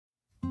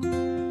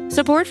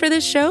Support for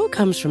this show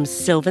comes from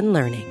Sylvan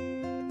Learning.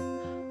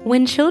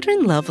 When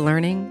children love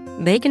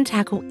learning, they can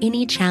tackle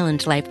any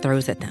challenge life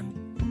throws at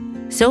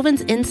them.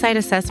 Sylvan's Insight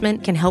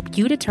Assessment can help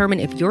you determine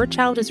if your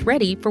child is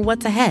ready for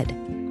what's ahead.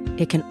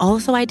 It can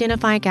also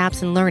identify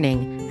gaps in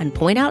learning and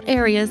point out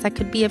areas that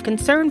could be of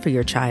concern for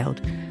your child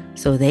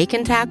so they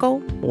can tackle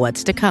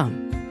what's to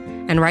come.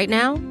 And right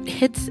now,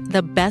 it's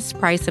the best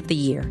price of the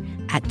year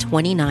at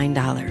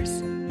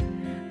 $29.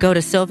 Go to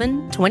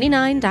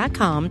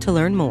sylvan29.com to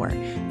learn more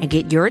and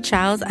get your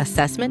child's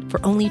assessment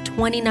for only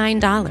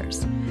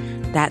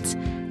 $29. That's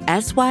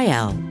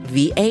SYLVAN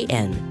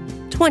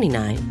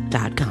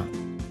 29.com.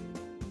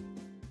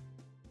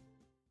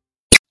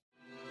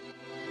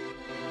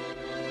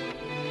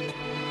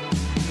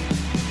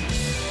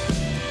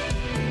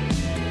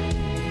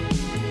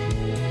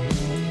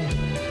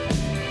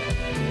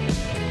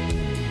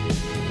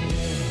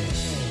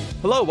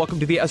 Hello, welcome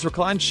to the Ezra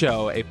Klein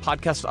Show, a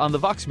podcast on the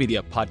Vox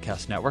Media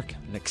Podcast Network,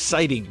 an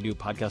exciting new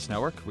podcast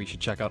network where you should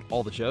check out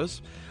all the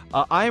shows.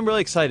 I am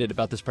really excited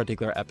about this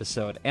particular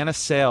episode. Anna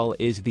Sale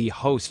is the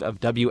host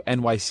of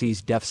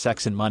WNYC's Death,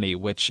 Sex, and Money,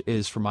 which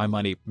is, for my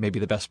money, maybe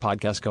the best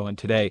podcast going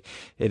today.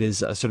 It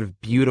is a sort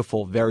of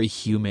beautiful, very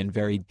human,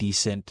 very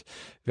decent,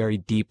 very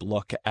deep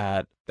look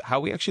at how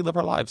we actually live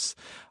our lives.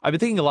 I've been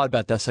thinking a lot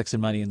about Death, Sex,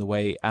 and Money and the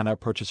way Anna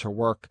approaches her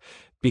work,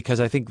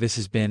 because I think this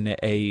has been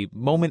a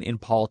moment in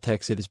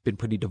politics that has been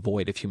pretty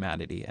devoid of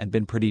humanity and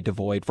been pretty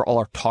devoid for all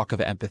our talk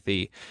of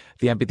empathy.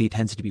 The empathy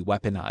tends to be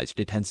weaponized.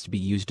 It tends to be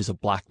used as a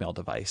blackmail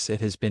device.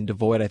 It has been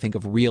devoid, I think,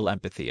 of real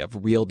empathy,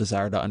 of real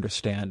desire to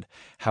understand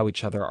how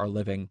each other are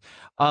living.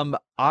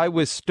 I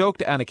was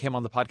stoked Anna came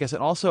on the podcast,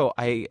 and also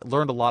I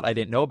learned a lot I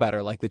didn't know about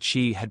her, like that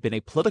she had been a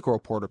political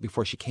reporter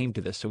before she came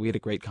to this. So we had a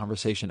great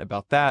conversation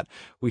about that.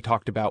 We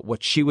talked about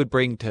what she would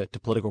bring to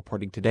political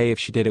reporting today if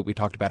she did it. We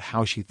talked about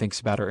how she thinks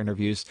about her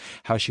interviews,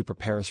 how she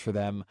prepares for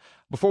them.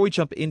 Before we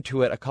jump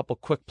into it, a couple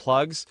quick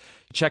plugs.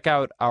 Check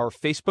out our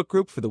Facebook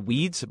group for The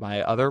Weeds,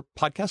 my other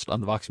podcast on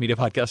the Vox Media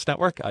Podcast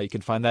Network. You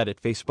can find that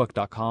at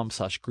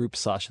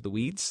facebook.com/group/The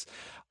Weeds.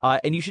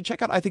 And you should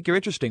check out I Think You're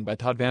Interesting by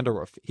Todd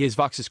VanDerWerff. He is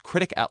Vox's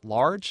critic at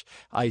large.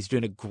 He's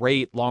doing a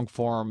great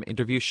long-form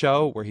interview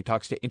show where he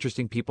talks to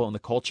interesting people in the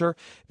culture.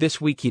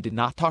 This week, he did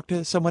not talk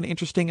to someone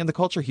interesting in the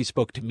culture. He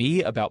spoke to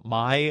me about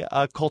my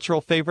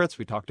cultural favorites.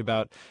 We talked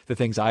about the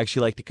things I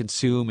actually like to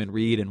consume and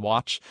read and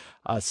watch.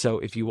 So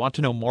if you want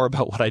to know more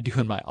about what I do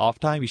in my off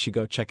time, you should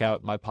go check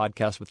out my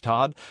podcast with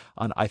Todd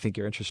on I Think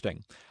You're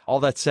Interesting. All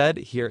that said,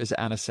 here is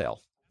Anna Sale.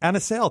 Anna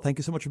Sale, thank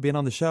you so much for being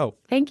on the show.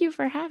 Thank you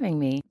for having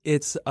me.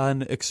 It's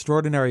an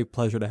extraordinary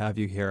pleasure to have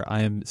you here.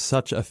 I am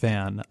such a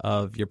fan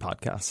of your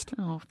podcast.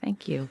 Oh,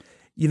 thank you.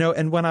 You know,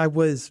 and when I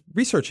was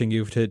researching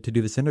you to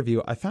do this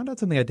interview, I found out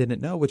something I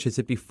didn't know, which is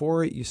that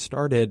before you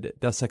started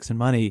Death, Sex, and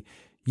Money,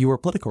 you were a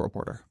political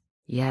reporter.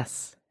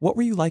 Yes. What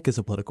were you like as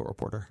a political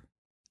reporter?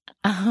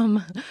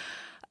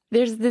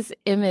 There's this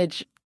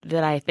image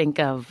that I think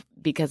of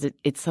because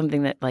it's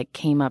something that like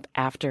came up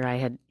after I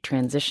had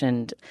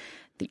transitioned.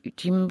 Do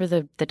you remember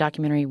the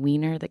documentary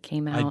Weiner that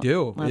came out? I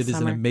do. It is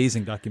summer? an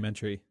amazing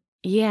documentary.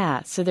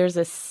 Yeah. So there's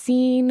a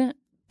scene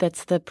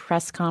that's the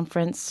press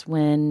conference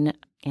when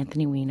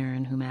Anthony Weiner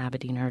and Huma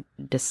Abedin are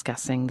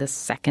discussing the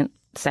second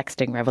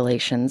sexting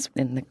revelations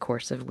in the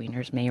course of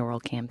Weiner's mayoral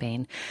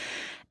campaign.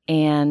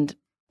 And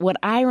what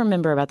I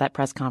remember about that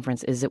press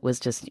conference is it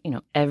was just,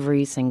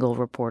 every single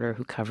reporter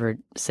who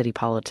covered city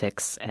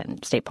politics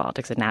and state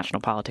politics and national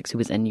politics who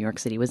was in New York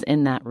City was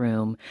in that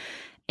room.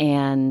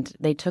 And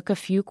they took a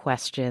few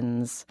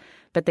questions,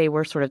 but they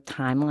were sort of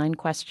timeline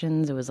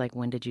questions. It was like,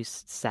 when did you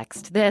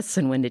sext this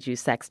and when did you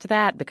sext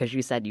that? Because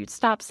you said you'd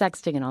stop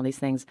sexting and all these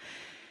things.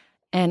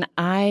 And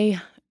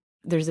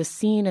there's a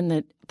scene in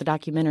the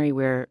documentary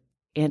where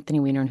Anthony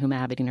Weiner and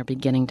Huma Abedin are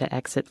beginning to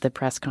exit the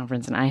press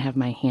conference, and I have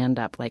my hand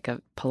up like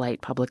a polite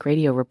public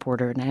radio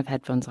reporter, and I have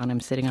headphones on. I'm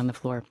sitting on the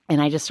floor,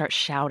 and I just start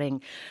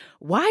shouting,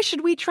 "Why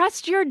should we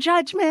trust your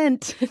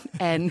judgment?"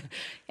 and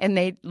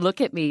they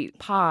look at me,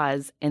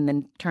 pause, and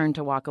then turn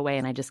to walk away,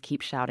 and I just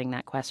keep shouting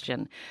that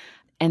question.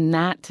 And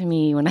that, to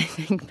me, when I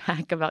think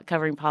back about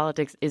covering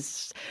politics,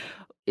 is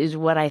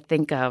what I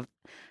think of.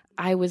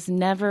 I was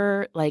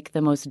never like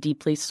the most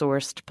deeply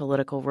sourced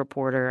political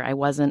reporter. I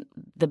wasn't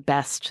the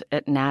best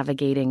at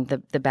navigating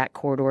the back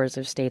corridors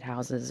of state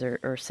houses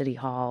or city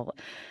hall.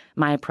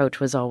 My approach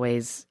was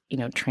always,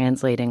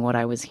 translating what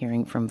I was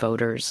hearing from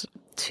voters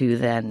to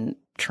then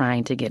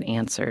trying to get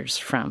answers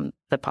from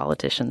the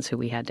politicians who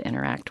we had to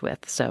interact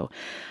with. So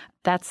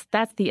that's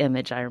the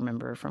image I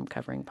remember from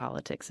covering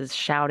politics, is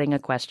shouting a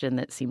question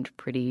that seemed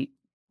pretty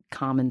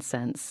common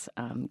sense,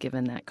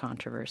 given that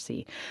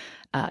controversy,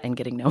 and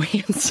getting no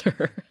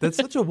answer. That's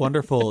such a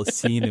wonderful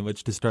scene in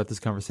which to start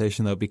this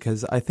conversation, though,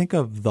 because I think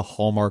of the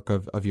hallmark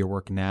of your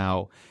work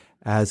now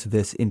as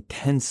this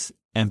intense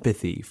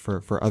empathy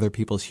for other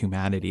people's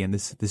humanity and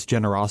this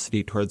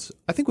generosity towards,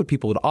 I think, what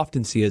people would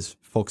often see as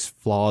folks'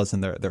 flaws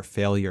and their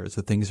failures,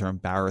 the things they're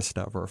embarrassed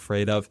of or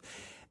afraid of.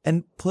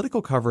 And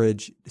political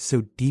coverage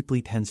so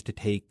deeply tends to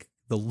take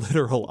the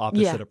literal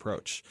opposite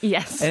approach.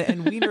 Yes.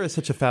 And Weiner is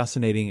such a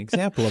fascinating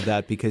example of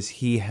that because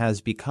he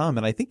has become,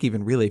 and I think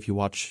even really if you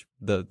watch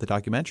the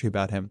documentary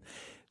about him,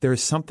 there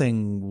is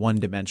something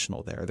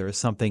one-dimensional there. There is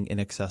something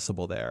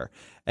inaccessible there.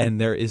 And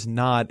there is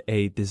not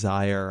a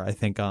desire, I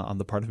think, on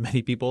the part of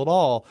many people at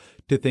all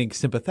to think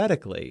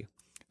sympathetically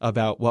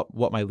about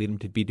what might lead him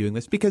to be doing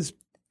this. Because,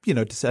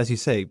 just as you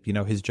say,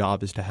 his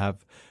job is to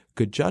have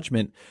good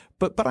judgment.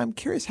 But I'm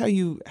curious how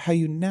you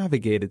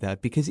navigated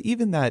that, because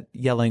even that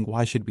yelling,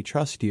 "Why should we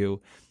trust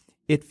you?"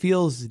 it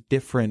feels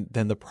different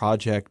than the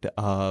project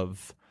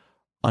of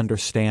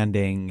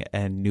understanding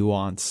and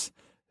nuance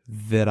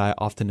that I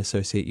often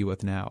associate you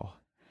with now.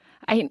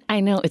 I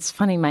know. It's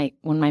funny.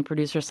 When my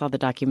producer saw the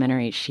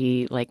documentary,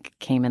 she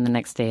came in the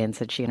next day and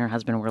said she and her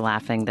husband were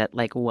laughing that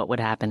what would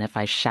happen if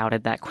I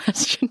shouted that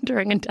question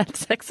during a Death,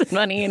 Sex, and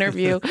Money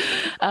interview,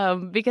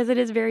 because it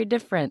is very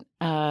different.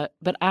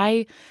 But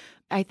I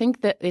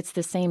think that it's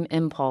the same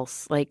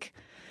impulse. Like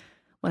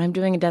when I'm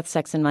doing a Death,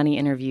 Sex, and Money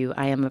interview,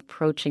 I am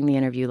approaching the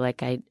interview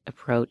like I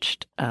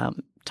approached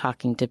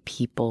talking to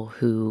people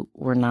who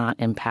were not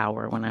in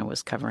power when I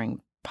was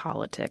covering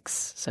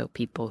politics. So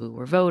people who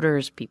were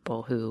voters,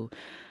 people who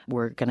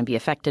were going to be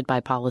affected by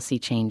policy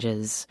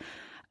changes.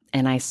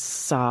 And I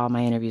saw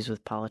my interviews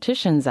with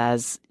politicians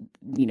as,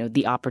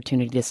 the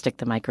opportunity to stick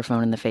the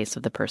microphone in the face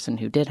of the person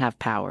who did have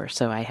power.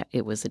 So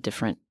it was a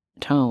different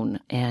tone.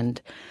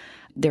 And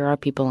there are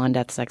people on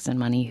Death, Sex, and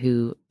Money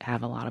who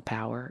have a lot of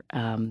power.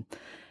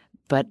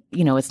 But,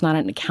 it's not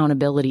an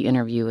accountability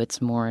interview.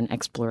 It's more an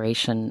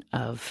exploration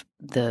of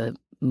the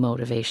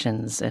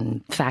motivations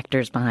and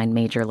factors behind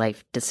major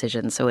life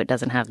decisions. So it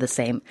doesn't have the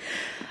same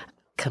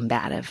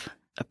combative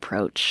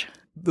approach.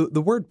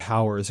 The word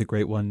power is a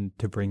great one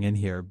to bring in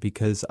here,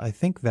 because I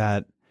think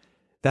that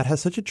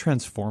has such a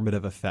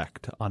transformative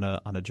effect on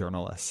a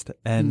journalist.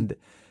 And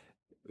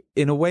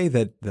in a way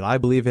that I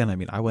believe in, I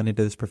mean, I went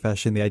into this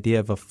profession, the idea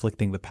of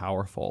afflicting the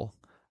powerful,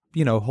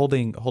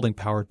 holding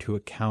power to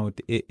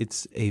account,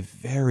 it's a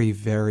very,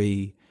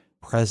 very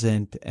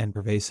present and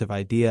pervasive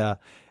idea.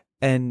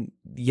 And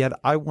yet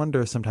I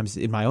wonder sometimes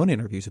in my own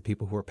interviews with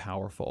people who are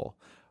powerful,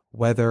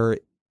 whether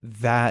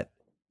that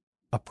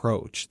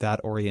approach,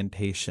 that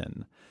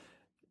orientation,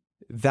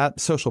 that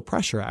social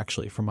pressure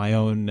actually from my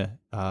own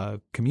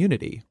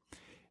community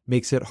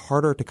makes it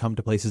harder to come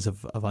to places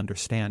of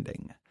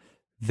understanding.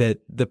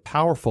 That the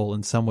powerful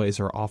in some ways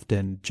are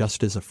often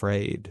just as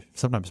afraid,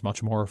 sometimes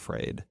much more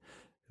afraid,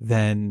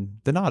 than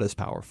the not as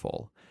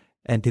powerful.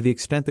 And to the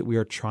extent that we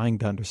are trying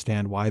to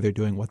understand why they're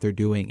doing what they're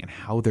doing and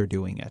how they're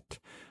doing it,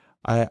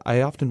 I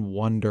often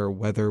wonder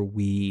whether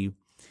we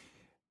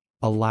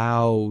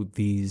allow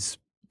these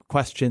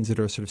questions that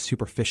are sort of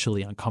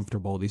superficially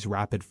uncomfortable, these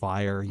rapid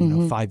fire,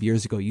 5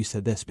 years ago you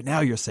said this, but now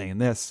you're saying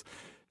this,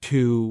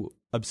 to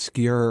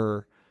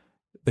obscure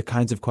the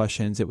kinds of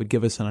questions that would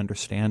give us an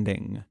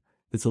understanding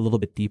that's a little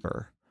bit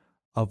deeper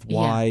of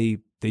why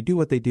they do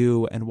what they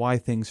do and why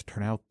things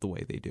turn out the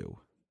way they do.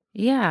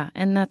 Yeah,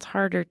 and that's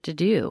harder to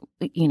do.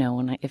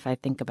 If I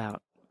think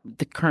about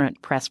the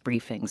current press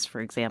briefings, for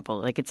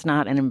example, it's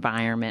not an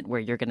environment where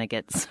you're going to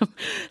get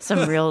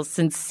some real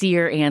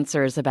sincere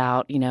answers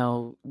about,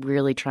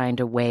 really trying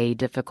to weigh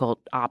difficult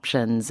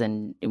options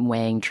and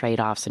weighing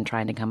trade-offs and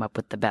trying to come up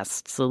with the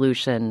best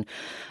solution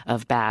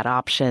of bad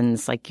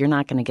options. You're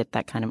not going to get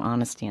that kind of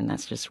honesty, and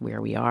that's just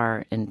where we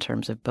are in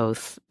terms of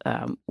both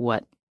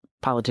what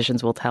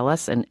politicians will tell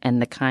us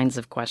and the kinds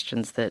of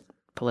questions that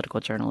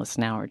political journalists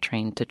now are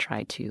trained to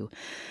try to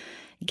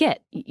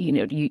get.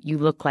 You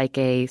look like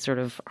a sort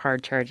of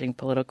hard-charging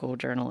political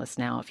journalist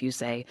now if you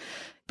say,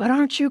 but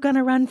aren't you going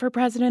to run for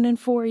president in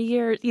 4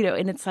 years?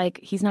 And it's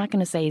he's not going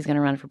to say he's going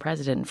to run for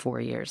president in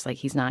 4 years.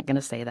 He's not going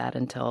to say that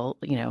until,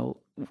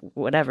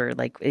 whatever,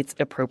 it's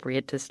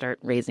appropriate to start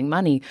raising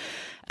money.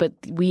 But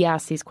we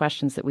ask these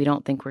questions that we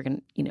don't think we're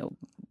going to,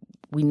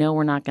 we know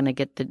we're not going to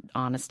get the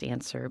honest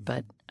answer,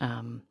 but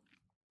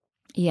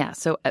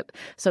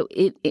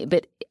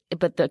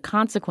but the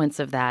consequence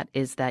of that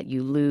is that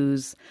you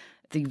lose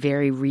the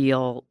very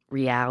real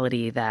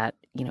reality that,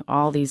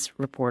 all these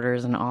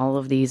reporters and all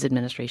of these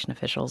administration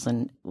officials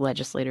and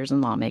legislators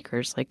and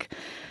lawmakers,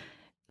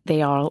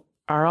 they all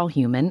are all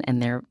human,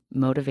 and they're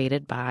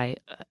motivated by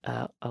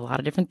a lot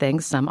of different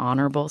things, some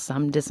honorable,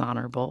 some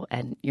dishonorable,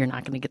 and you're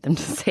not going to get them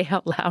to say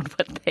out loud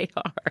what they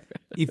are.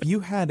 If you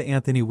had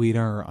Anthony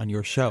Weiner on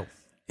your show,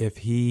 if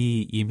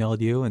he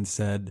emailed you and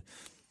said,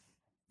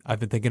 I've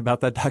been thinking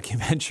about that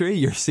documentary,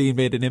 your scene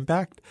made an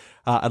impact,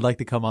 I'd like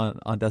to come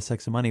on Death,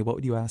 Sex, and Money, what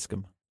would you ask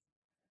him?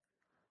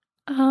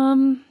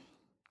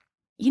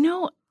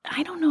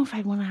 I don't know if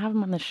I'd want to have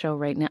him on the show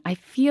right now. I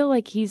feel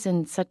like he's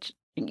in such,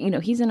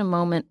 he's in a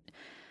moment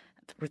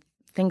where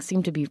things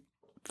seem to be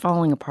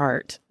falling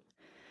apart.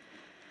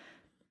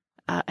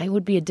 It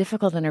would be a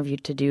difficult interview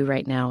to do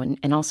right now,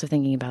 and also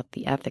thinking about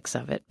the ethics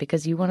of it,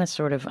 because you want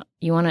to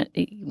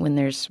when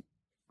there's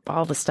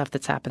all the stuff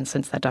that's happened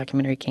since that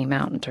documentary came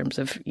out in terms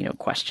of,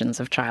 questions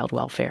of child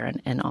welfare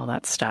and all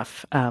that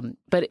stuff.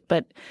 But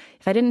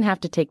if I didn't have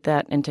to take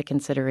that into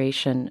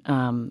consideration,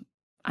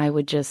 I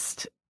would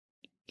just,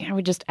 I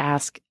would just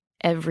ask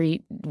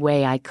every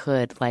way I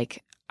could,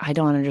 like, I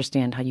don't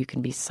understand how you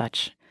can be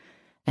such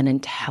an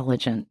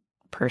intelligent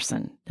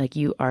person. Like,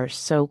 you are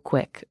so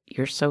quick,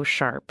 you're so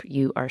sharp,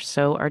 you are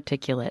so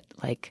articulate.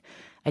 Like,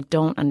 I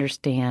don't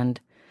understand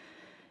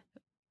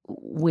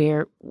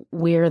where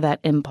that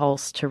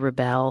impulse to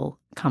rebel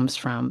comes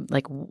from.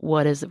 Like,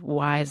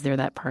 why is there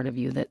that part of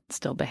you that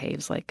still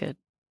behaves like a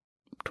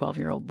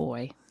 12-year-old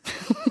boy?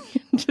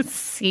 Just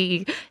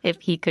see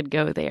if he could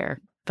go there.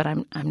 But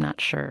I'm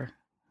not sure.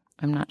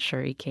 I'm not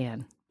sure he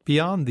can.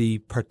 Beyond the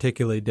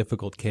particularly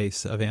difficult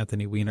case of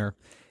Anthony Weiner,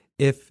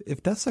 if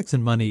Death, Sex,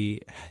 and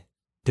Money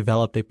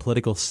developed a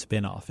political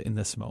spin-off in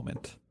this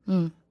moment,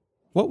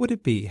 what would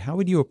it be? How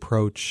would you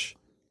approach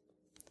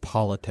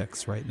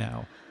politics right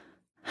now?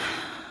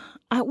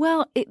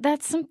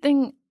 That's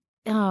something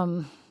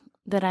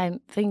that I'm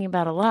thinking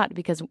about a lot,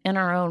 because in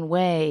our own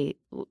way,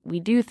 we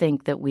do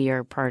think that we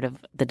are part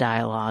of the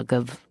dialogue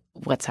of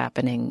what's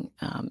happening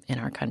in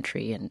our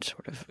country and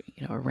sort of,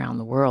 around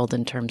the world,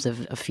 in terms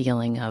of a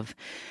feeling of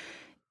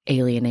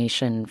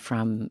alienation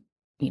from,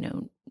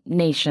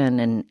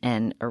 nation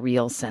and a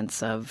real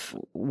sense of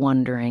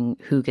wondering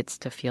who gets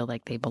to feel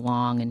like they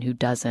belong and who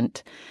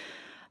doesn't.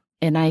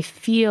 And I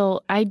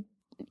feel, I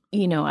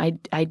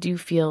do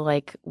feel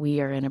like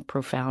we are in a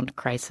profound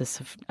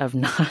crisis of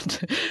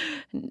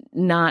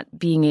not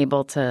being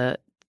able to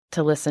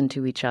listen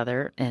to each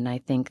other. And I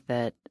think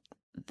that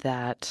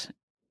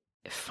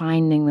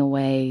finding the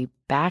way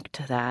back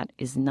to that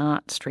is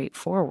not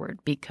straightforward,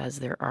 because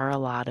there are a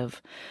lot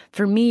of,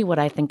 for me, what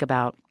I think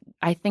about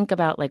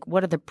like,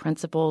 what are the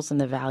principles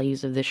and the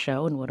values of the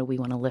show, and what do we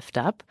want to lift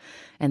up,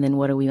 and then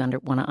what do we want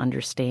to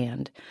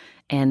understand.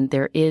 And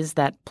there is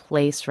that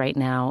place right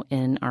now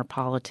in our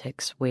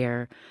politics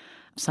where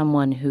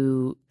someone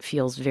who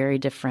feels very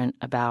different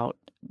about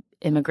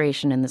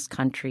immigration in this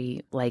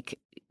country, like,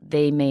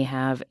 they may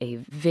have a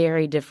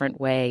very different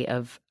way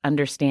of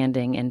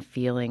understanding and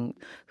feeling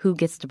who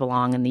gets to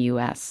belong in the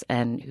U.S.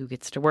 and who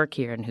gets to work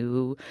here and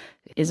who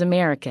is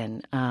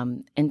American.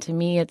 And to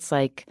me, it's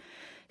like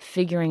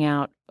figuring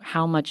out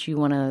how much you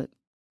want to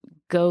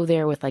go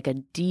there with like a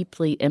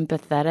deeply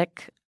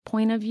empathetic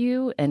point of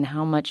view, and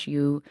how much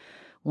you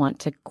want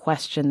to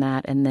question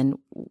that, and then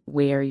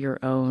where your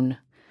own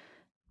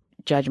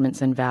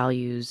judgments and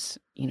values,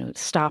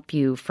 stop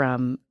you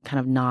from kind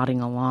of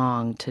nodding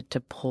along to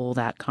pull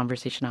that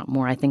conversation out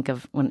more. I think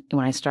of when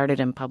I started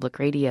in public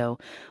radio,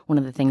 one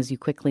of the things you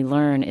quickly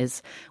learn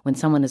is when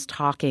someone is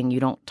talking, you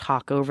don't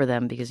talk over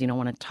them because you don't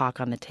want to talk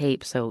on the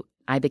tape. So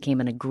I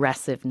became an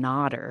aggressive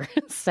nodder.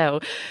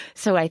 So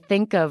I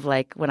think of,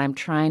 like, when I'm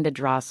trying to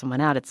draw someone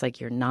out, it's like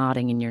you're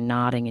nodding and you're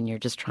nodding and you're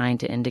just trying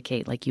to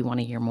indicate like you want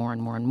to hear more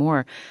and more and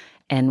more.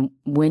 And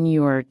when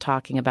you're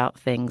talking about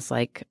things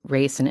like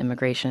race and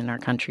immigration in our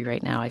country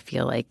right now, I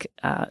feel like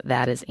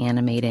that is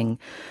animating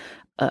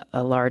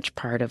a large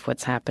part of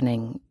what's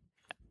happening.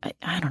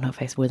 I don't know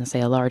if I wouldn't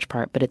say a large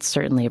part, but it's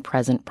certainly a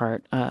present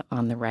part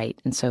on the right.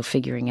 And so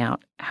figuring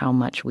out how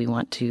much we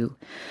want to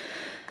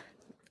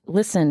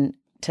listen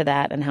to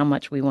that and how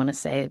much we want to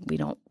say we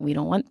don't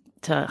want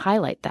to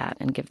highlight that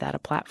and give that a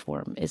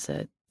platform is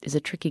a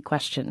tricky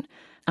question.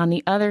 On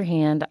the other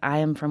hand, I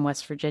am from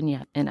West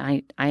Virginia, and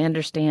I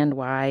understand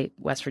why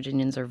West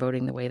Virginians are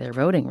voting the way they're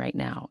voting right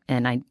now.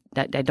 And I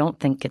don't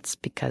think it's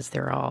because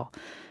they're all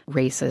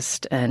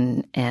racist,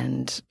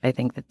 and I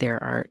think that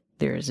there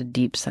is a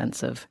deep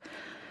sense of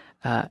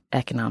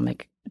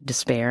economic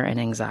despair and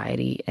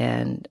anxiety,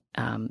 and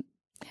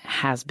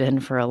has been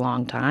for a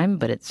long time,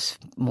 but it's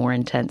more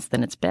intense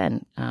than it's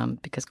been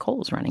because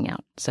coal is running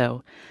out.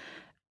 So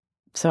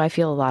I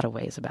feel a lot of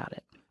ways about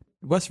it.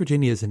 West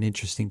Virginia is an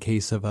interesting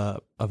case of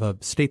a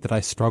state that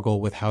I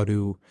struggle with how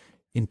to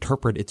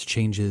interpret its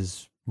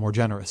changes more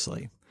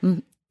generously,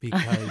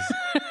 because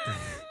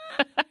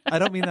I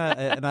don't mean that,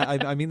 and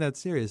I mean that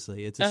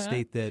seriously. It's a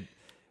state that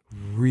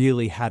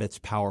really had its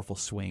powerful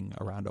swing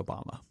around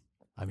Obama.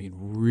 I mean,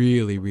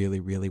 really, really,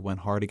 really went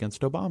hard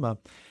against Obama.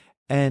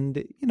 And,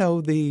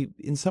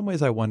 in some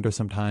ways I wonder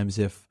sometimes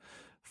if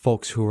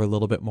folks who are a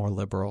little bit more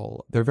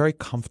liberal, they're very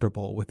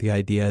comfortable with the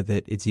idea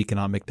that it's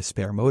economic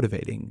despair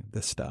motivating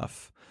this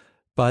stuff.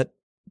 But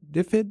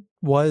if it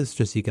was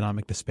just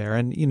economic despair,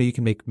 and, you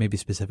can make maybe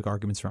specific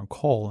arguments around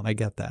coal, and I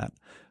get that,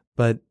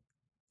 but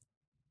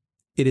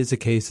it is a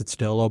case that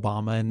still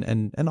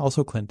Obama and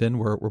also Clinton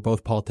were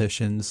both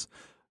politicians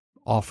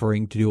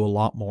offering to do a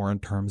lot more in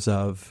terms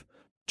of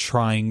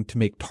trying to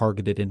make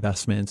targeted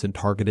investments and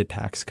targeted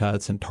tax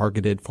cuts and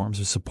targeted forms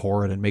of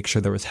support and make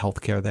sure there was health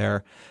care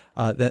there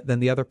than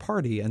the other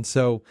party. And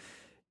so,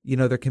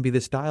 there can be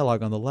this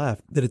dialogue on the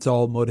left that it's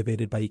all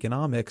motivated by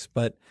economics,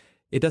 but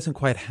it doesn't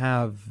quite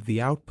have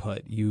the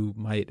output you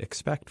might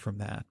expect from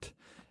that.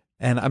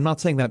 And I'm not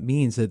saying that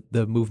means that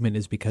the movement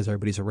is because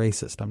everybody's a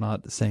racist. I'm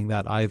not saying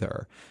that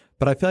either.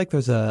 But I feel like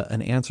there's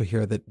an answer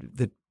here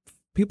that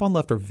people on the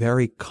left are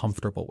very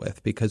comfortable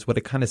with, because what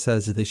it kind of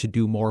says is they should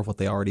do more of what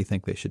they already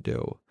think they should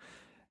do.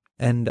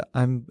 And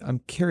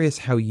I'm curious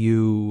how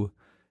you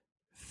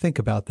think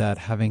about that,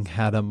 having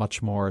had a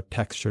much more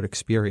textured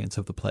experience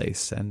of the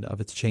place and of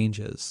its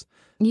changes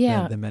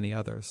than many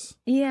others?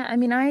 Yeah, I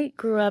mean, I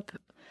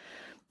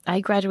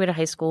graduated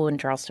high school in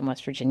Charleston,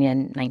 West Virginia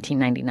in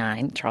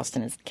 1999.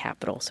 Charleston is the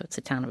capital, so it's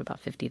a town of about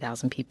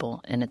 50,000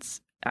 people. And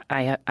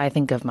I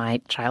think of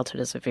my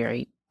childhood as a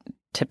very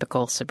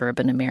typical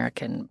suburban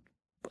American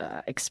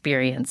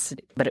experience.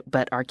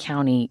 But our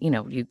county,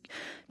 you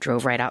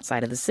drove right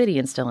outside of the city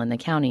and still in the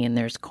county, and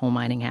there's coal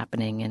mining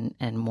happening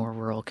and more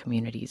rural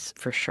communities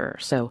for sure.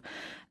 So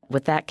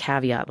with that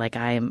caveat, like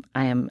I'm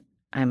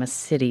a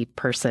city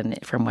person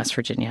from West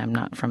Virginia. I'm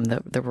not from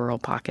the rural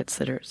pockets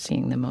that are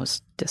seeing the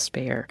most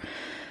despair.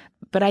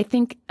 But I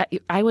think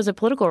I was a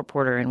political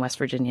reporter in West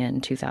Virginia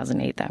in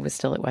 2008. I was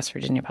still at West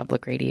Virginia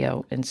Public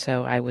Radio. And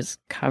so I was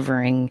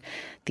covering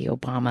the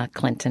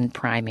Obama-Clinton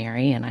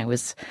primary, and I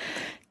was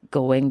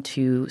going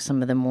to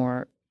some of the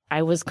more –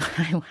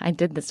 I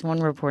did this one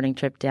reporting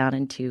trip down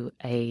into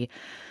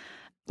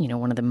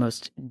one of the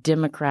most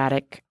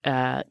Democratic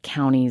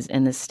counties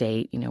in the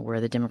state,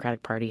 where the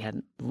Democratic Party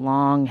had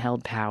long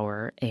held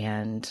power,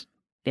 and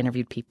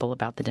interviewed people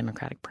about the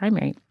Democratic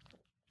primary.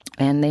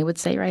 And they would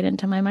say right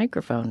into my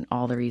microphone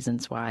all the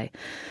reasons why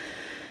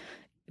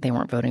they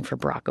weren't voting for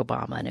Barack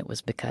Obama. And it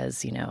was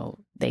because,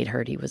 they'd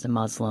heard he was a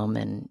Muslim.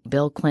 And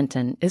Bill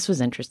Clinton, this was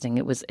interesting.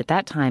 It was at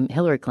that time,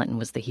 Hillary Clinton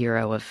was the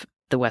hero of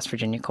the West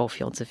Virginia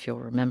coalfields, if you'll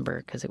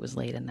remember, because it was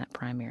late in that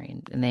primary.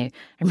 And I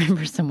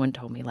remember someone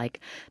told me, like,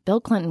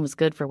 Bill Clinton was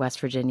good for West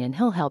Virginia and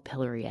he'll help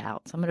Hillary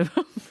out. So I'm going to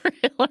vote for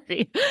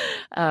Hillary.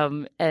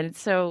 And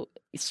so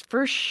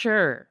for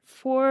sure,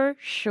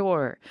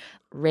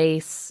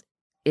 race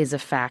is a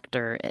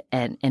factor,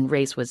 and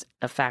race was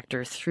a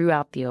factor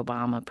throughout the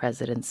Obama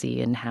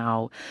presidency and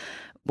how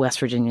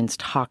West Virginians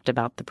talked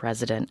about the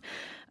president.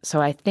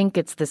 So I think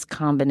it's this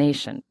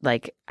combination.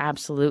 Like,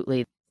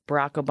 absolutely,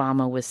 Barack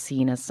Obama was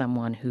seen as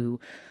someone who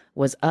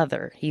was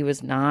other. He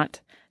was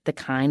not the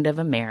kind of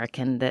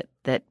American that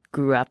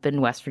grew up in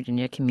West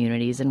Virginia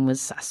communities and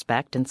was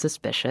suspect and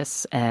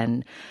suspicious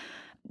and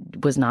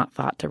was not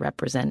thought to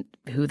represent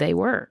who they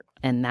were.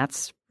 And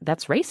that's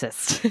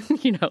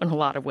racist, in a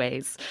lot of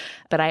ways.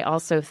 But I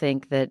also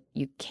think that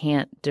you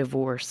can't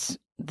divorce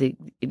the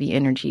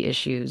energy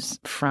issues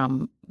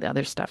from the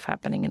other stuff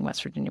happening in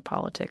West Virginia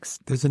politics.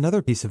 There's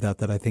another piece of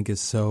that I think is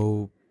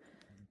so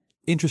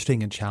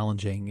interesting and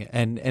challenging.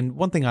 And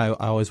one thing I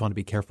always want to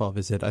be careful of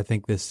is that I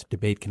think this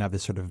debate can have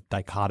this sort of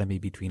dichotomy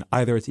between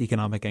either it's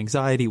economic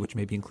anxiety, which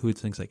maybe includes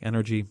things like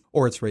energy,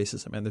 or it's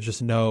racism. And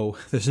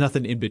there's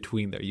nothing in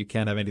between there. You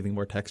can't have anything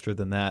more textured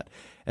than that.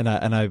 And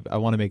I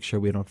want to make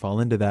sure we don't fall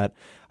into that.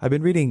 I've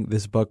been reading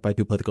this book by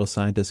two political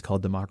scientists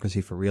called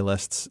Democracy for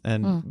Realists.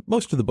 And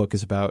most of the book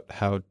is about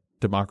how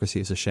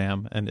democracy is a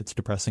sham, and it's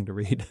depressing to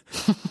read.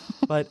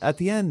 But at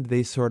the end,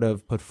 they sort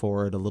of put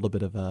forward a little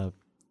bit of a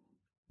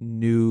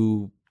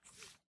new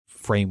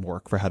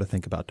framework for how to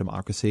think about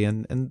democracy.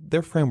 And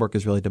their framework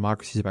is really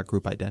democracy is about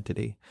group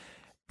identity.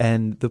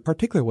 And the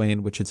particular way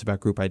in which it's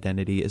about group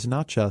identity is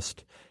not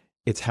just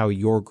it's how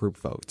your group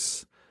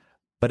votes,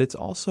 but it's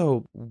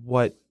also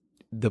what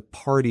the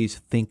parties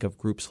think of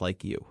groups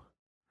like you.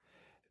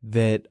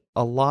 That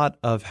a lot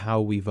of how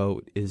we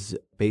vote is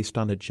based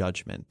on a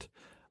judgment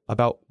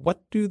about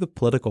what do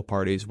political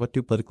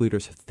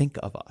leaders think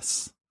of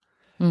us?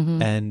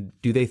 Mm-hmm. And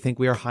do they think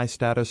we are high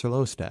status or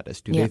low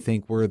status? Do they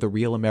think we're the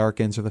real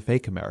Americans or the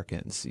fake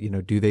Americans?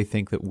 Do they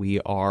think that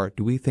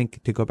do we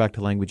think, to go back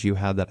to language you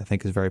had that I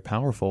think is very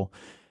powerful,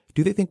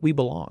 do they think we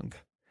belong?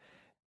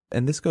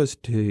 And this goes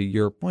to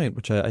your point,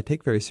 which I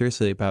take very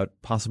seriously, about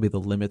possibly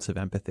the limits of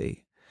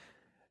empathy.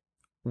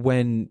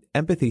 When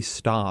empathy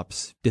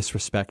stops,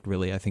 disrespect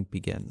really, I think,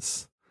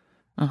 begins.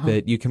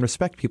 That you can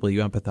respect people you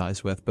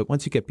empathize with, but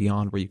once you get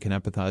beyond where you can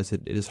empathize,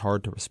 it is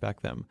hard to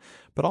respect them.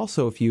 But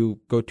also, if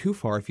you go too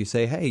far, if you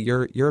say, hey,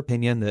 your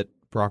opinion that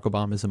Barack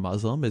Obama is a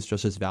Muslim is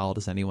just as valid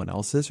as anyone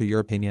else's, or your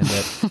opinion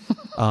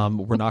that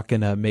we're not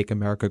going to make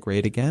America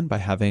great again by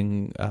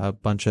having a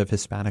bunch of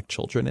Hispanic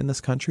children in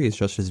this country is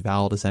just as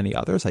valid as any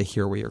others, I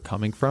hear where you're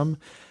coming from.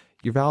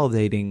 You're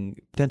validating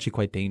potentially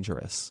quite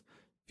dangerous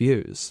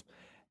views.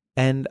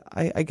 And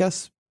I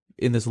guess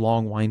in this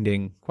long,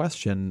 winding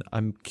question,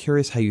 I'm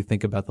curious how you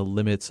think about the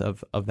limits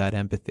of that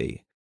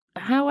empathy.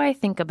 How I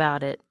think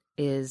about it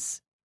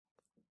is,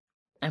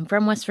 I'm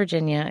from West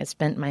Virginia. I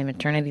spent my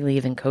maternity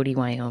leave in Cody,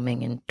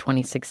 Wyoming in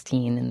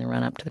 2016 in the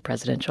run-up to the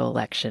presidential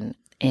election.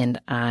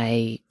 And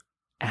I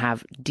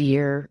have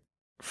dear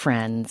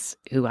friends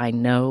who I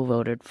know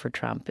voted for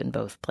Trump in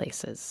both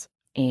places.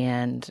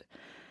 And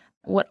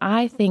what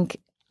I think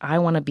I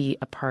want to be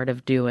a part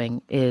of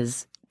doing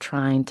is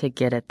trying to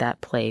get at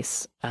that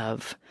place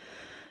of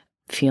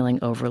feeling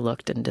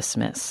overlooked and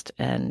dismissed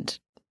and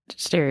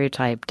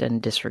stereotyped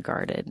and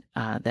disregarded.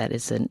 That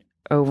is an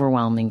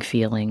overwhelming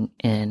feeling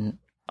in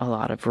a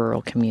lot of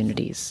rural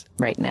communities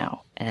right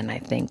now. And I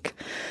think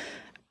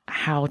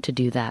how to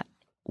do that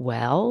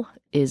well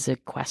is a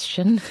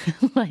question,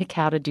 like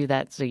how to do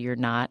that so you're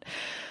not,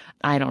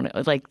 I don't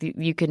know, like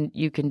you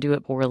can do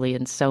it poorly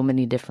in so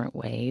many different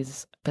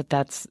ways, but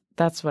that's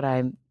what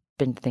I'm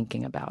been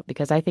thinking about,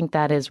 because I think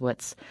that is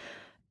what's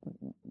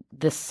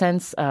the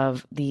sense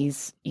of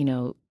these,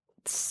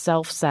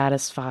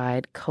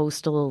 self-satisfied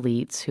coastal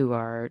elites who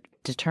are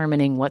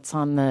determining what's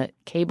on the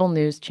cable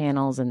news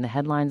channels and the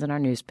headlines in our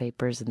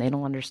newspapers, and they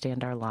don't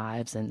understand our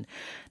lives, and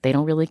they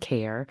don't really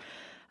care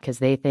because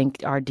they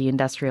think our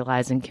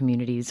deindustrializing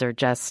communities are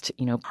just,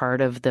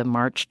 part of the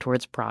march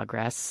towards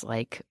progress.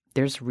 Like,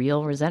 there's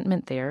real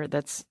resentment there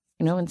that's,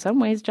 in some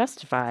ways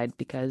justified,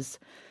 because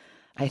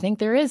I think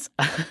there is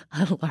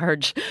a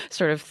large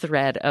sort of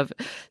thread of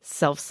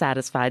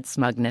self-satisfied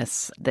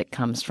smugness that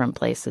comes from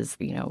places,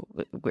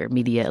 where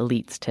media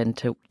elites tend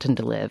to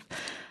live.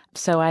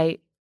 So I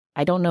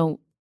don't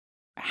know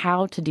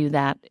how to do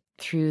that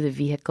through the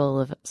vehicle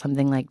of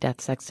something like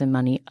Death, Sex, and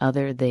Money,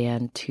 other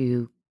than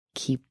to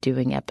keep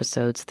doing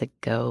episodes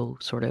that go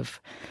sort of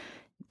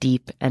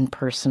deep and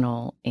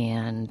personal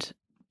and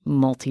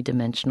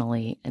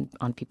multidimensionally and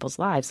on people's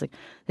lives. Like,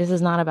 this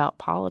is not about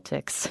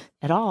politics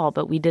at all,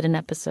 but we did an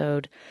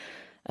episode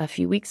a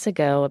few weeks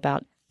ago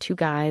about two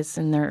guys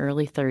in their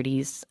early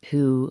 30s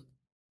who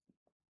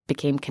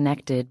became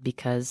connected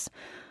because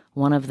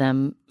one of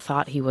them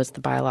thought he was the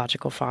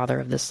biological father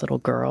of this little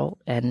girl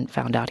and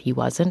found out he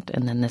wasn't.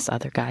 And then this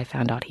other guy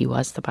found out he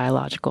was the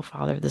biological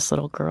father of this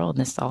little girl. And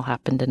this all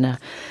happened in a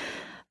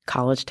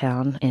college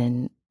town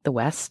in the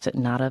West,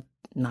 not a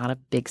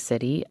big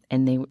city.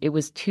 And it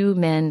was two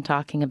men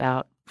talking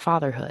about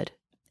fatherhood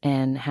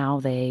and how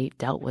they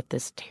dealt with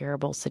this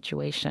terrible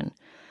situation.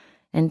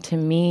 And to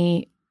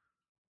me,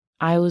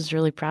 I was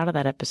really proud of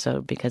that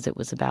episode because it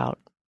was about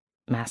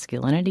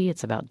masculinity.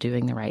 It's about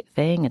doing the right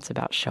thing. It's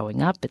about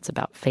showing up. It's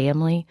about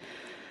family.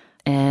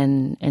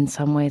 And in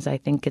some ways, I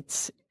think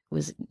it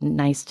was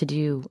nice to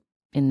do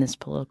in this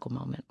political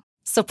moment.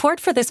 Support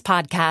for this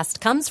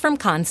podcast comes from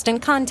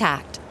Constant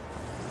Contact.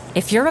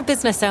 If you're a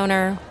business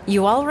owner,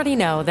 you already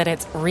know that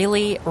it's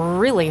really,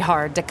 really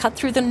hard to cut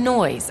through the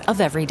noise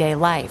of everyday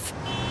life.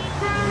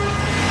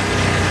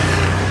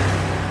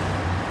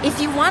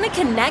 If you want to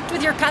connect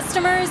with your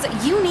customers,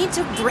 you need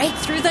to break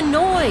through the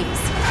noise.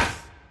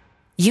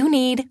 You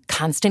need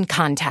Constant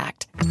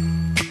Contact.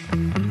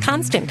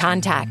 Constant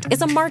Contact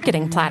is a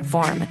marketing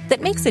platform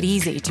that makes it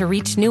easy to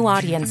reach new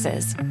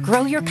audiences,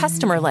 grow your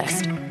customer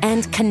list,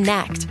 and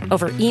connect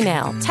over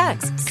email,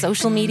 text,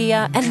 social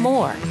media, and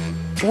more.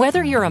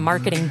 Whether you're a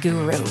marketing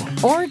guru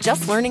or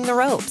just learning the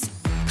ropes,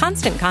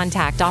 Constant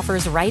Contact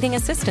offers writing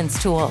assistance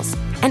tools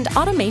and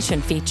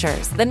automation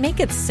features that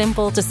make it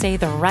simple to say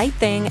the right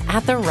thing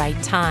at the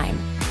right time.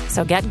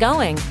 So get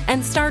going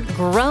and start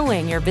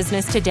growing your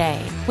business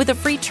today with a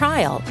free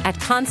trial at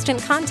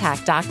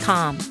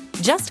ConstantContact.com.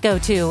 Just go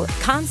to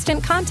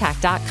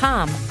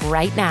ConstantContact.com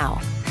right now.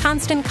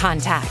 Constant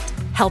Contact,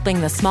 helping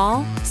the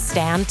small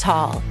stand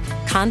tall.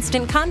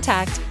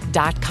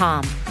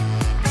 ConstantContact.com.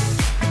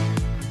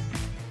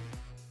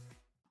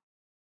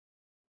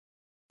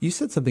 You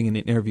said something in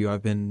an interview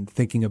I've been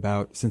thinking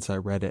about since I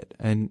read it.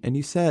 And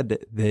you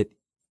said that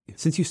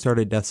since you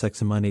started Death,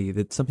 Sex, and Money,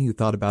 that something you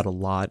thought about a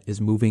lot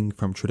is moving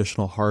from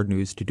traditional hard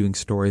news to doing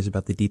stories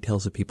about the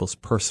details of people's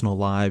personal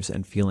lives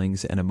and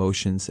feelings and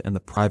emotions and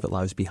the private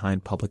lives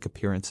behind public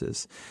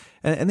appearances.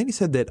 And then you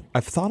said that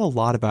I've thought a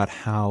lot about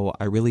how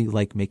I really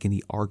like making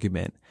the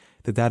argument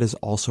that that is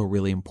also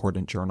really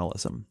important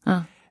journalism.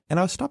 And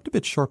I was stopped a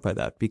bit short by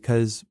that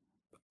because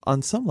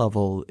on some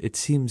level, it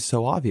seems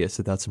so obvious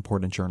that that's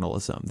important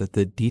journalism, that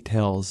the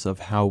details of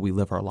how we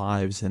live our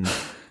lives and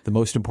the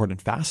most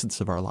important facets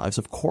of our lives,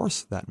 of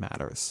course, that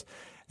matters.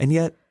 And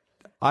yet,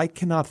 I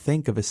cannot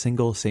think of a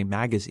single, say,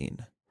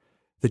 magazine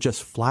that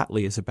just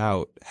flatly is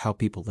about how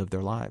people live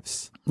their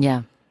lives.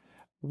 Yeah.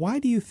 Why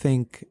do you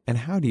think, and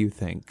how do you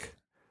think,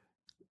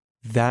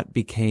 that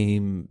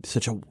became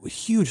such a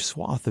huge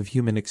swath of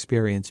human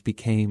experience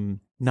became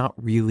not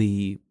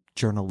really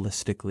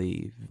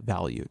journalistically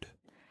valued?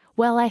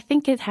 Well, I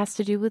think it has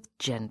to do with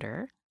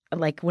gender.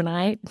 Like when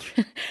I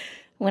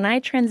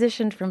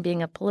transitioned from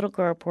being a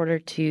political reporter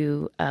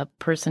to a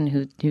person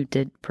who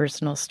did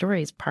personal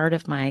stories, part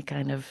of my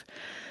kind of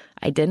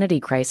identity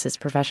crisis,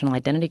 professional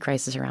identity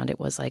crisis around it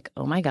was like,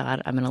 oh my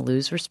God, I'm going to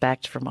lose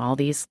respect from all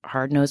these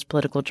hard-nosed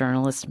political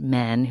journalist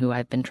men who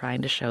I've been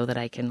trying to show that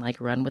I can like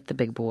run with the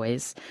big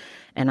boys.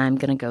 And I'm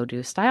going to go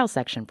do style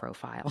section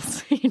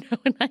profiles,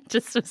 and I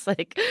just was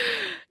like,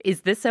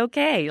 is this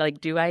okay? Like,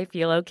 do I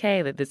feel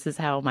okay that this is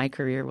how my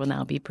career will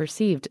now be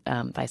perceived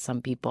by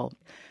some people?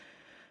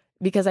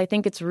 Because I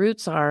think its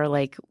roots are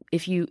like,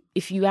 if you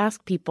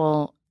ask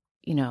people,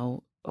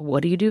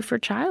 what do you do for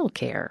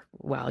childcare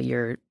while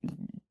you're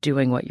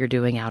doing what you're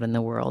doing out in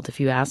the world? If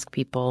you ask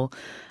people,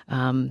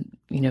 do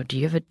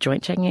you have a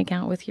joint checking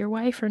account with your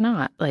wife or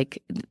not?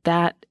 Like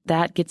that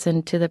gets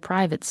into the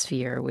private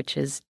sphere, which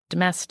is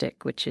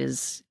domestic, which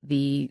is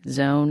the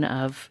zone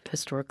of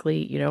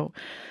historically,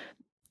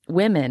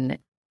 women.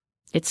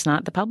 It's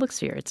not the public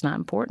sphere. It's not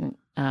important.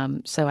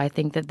 So I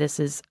think that this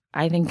is,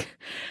 I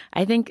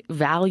think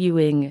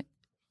valuing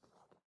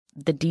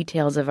the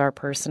details of our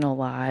personal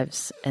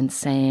lives and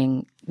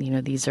saying,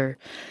 these are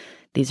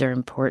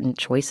important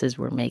choices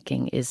we're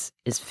making is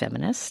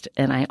feminist.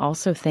 And I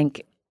also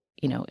think,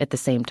 at the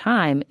same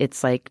time,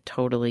 it's like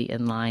totally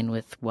in line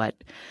with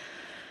what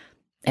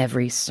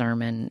every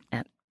sermon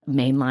at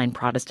mainline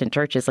Protestant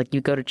churches, like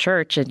you go to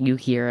church and you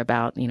hear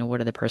about,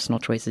 what are the personal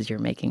choices you're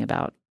making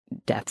about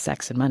death,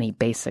 sex, and money,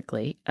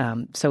 basically.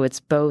 So it's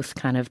both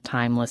kind of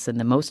timeless and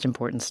the most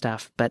important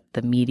stuff, but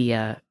the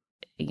media,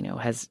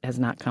 has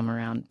not come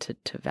around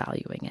to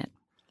valuing it.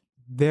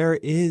 There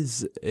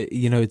is,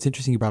 it's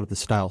interesting you brought up the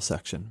style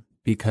section,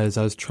 because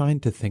I was trying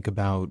to think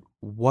about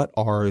what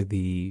are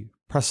the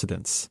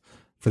precedents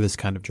for this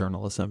kind of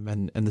journalism.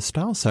 And the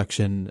style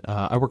section,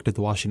 I worked at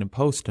the Washington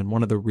Post, and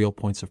one of the real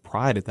points of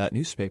pride at that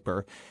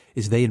newspaper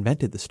is they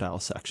invented the style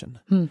section.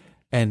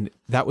 And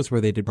that was where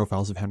they did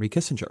profiles of Henry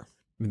Kissinger.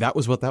 I mean, that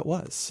was what that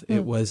was.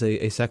 It was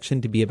a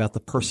section to be about the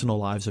personal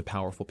lives of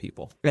powerful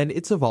people. And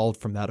it's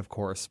evolved from that, of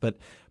course, but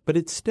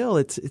it's still,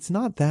 it's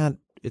not that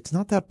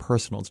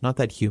personal. It's not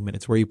that human.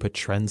 It's where you put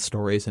trend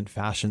stories and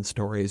fashion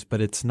stories,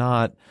 but it's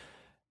not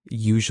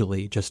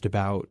usually just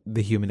about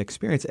the human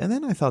experience. And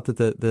then I thought that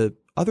the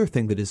other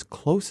thing that is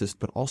closest,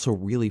 but also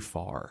really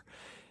far,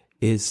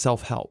 is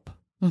self-help,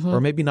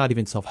 or maybe not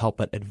even self-help,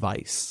 but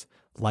advice,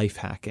 life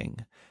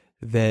hacking,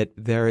 that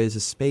there is a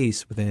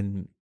space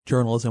within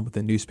journalism,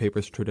 within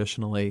newspapers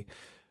traditionally,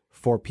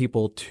 for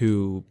people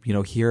to,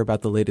 hear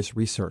about the latest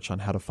research on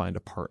how to find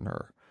a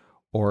partner,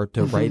 or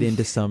to write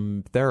into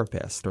some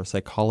therapist or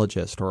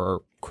psychologist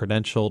or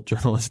credentialed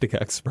journalistic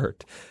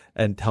expert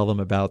and tell them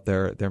about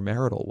their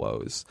marital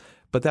woes.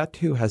 But that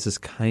too has this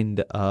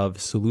kind of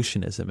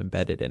solutionism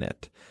embedded in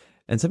it.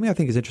 And something I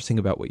think is interesting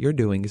about what you're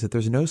doing is that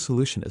there's no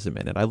solutionism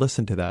in it. I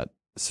listened to that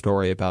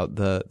story about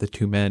the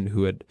two men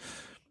who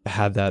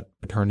had that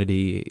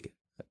paternity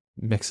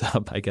mix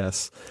up, I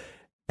guess.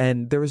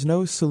 And there was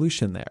no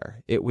solution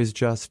there. It was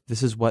just,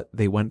 this is what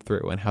they went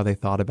through and how they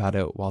thought about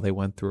it while they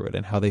went through it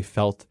and how they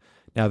felt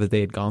now that they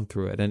had gone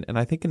through it. And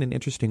I think in an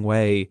interesting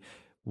way,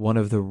 one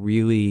of the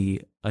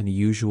really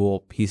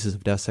unusual pieces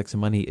of Death, Sex,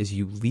 and Money is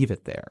you leave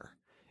it there.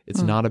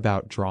 It's not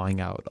about drawing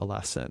out a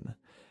lesson.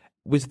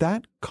 Was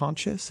that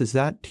conscious? Is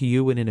that to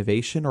you an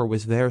innovation, or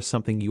was there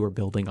something you were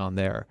building on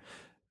there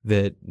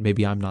that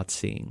maybe I'm not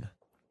seeing?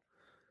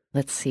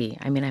 Let's see.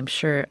 I mean, I'm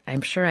sure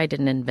I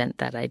didn't invent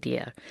that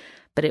idea,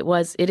 but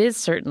it is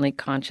certainly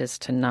conscious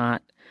to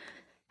not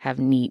have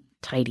neat,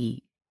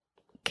 tidy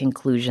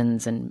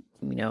conclusions and,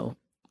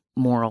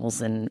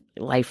 morals and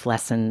life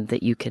lesson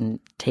that you can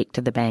take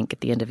to the bank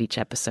at the end of each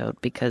episode,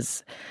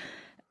 because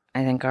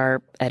I think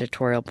our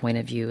editorial point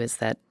of view is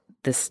that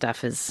this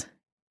stuff is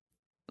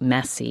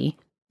messy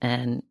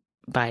and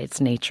by its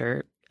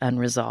nature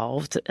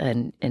unresolved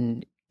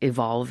and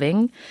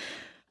evolving.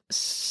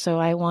 So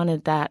I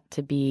wanted that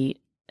to be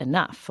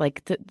enough.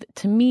 Like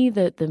to me,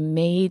 the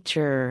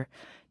major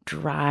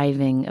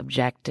driving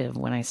objective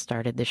when I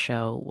started the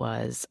show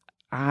was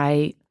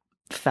I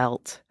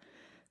felt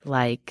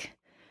like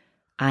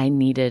I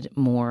needed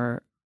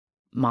more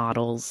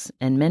models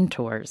and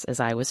mentors as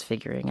I was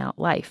figuring out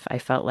life. I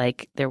felt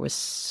like there was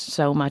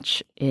so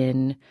much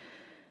in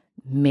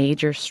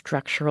major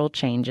structural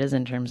changes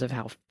in terms of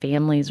how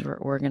families were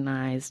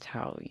organized,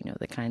 how,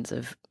 the kinds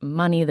of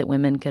money that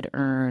women could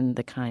earn,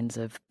 the kinds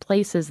of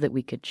places that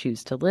we could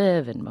choose to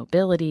live, and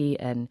mobility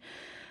and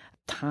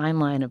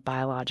timeline of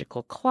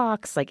biological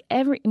clocks.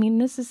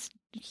 This is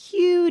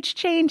huge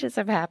changes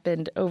have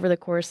happened over the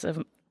course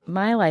of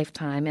my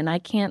lifetime. And I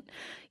can't,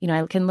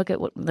 I can look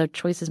at what the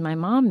choices my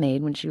mom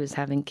made when she was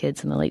having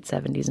kids in the late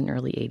 70s and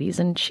early 80s.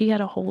 And she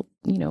had a whole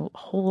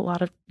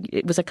lot of,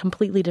 it was a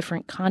completely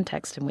different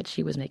context in which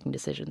she was making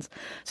decisions.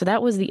 So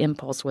that was the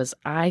impulse, was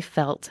I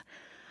felt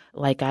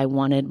like I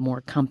wanted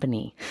more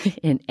company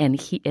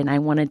and I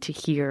wanted to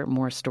hear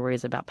more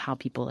stories about how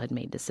people had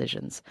made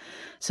decisions.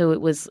 So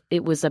it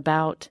was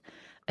about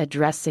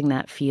addressing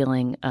that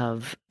feeling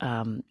of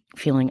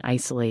feeling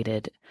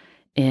isolated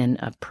in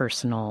a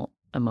personal,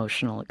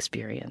 emotional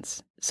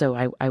experience. So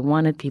I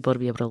wanted people to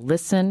be able to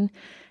listen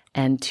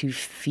and to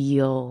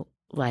feel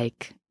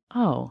like,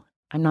 oh,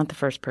 I'm not the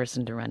first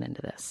person to run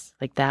into this.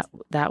 Like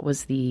that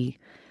was the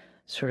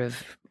sort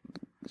of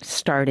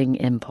starting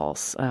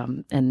impulse.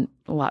 And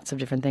lots of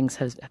different things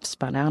have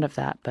spun out of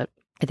that. But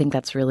I think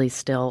that's really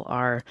still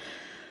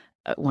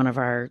one of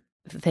our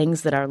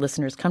things that our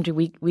listeners come to.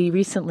 We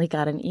recently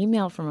got an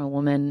email from a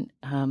woman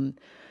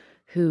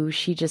who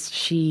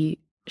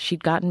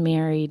she'd gotten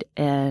married,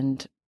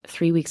 and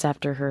 3 weeks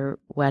after her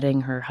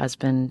wedding, her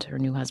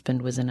new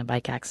husband was in a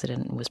bike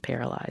accident and was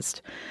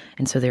paralyzed.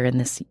 And so they're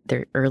in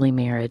their early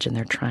marriage, and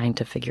they're trying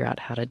to figure out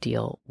how to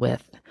deal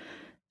with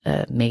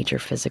a major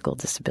physical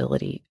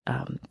disability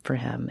for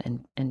him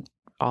and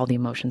all the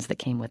emotions that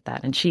came with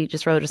that. And she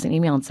just wrote us an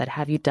email and said,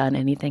 have you done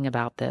anything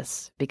about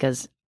this?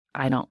 Because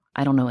I don't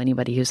know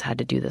anybody who's had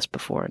to do this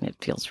before, and it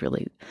feels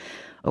really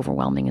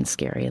overwhelming and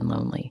scary and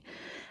lonely.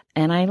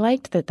 And I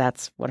liked that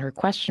that's what her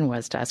question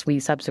was to us. We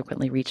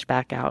subsequently reached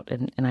back out,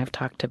 and I've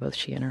talked to both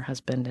she and her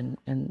husband,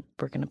 and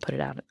we're going to put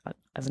it out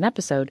as an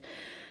episode.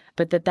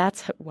 But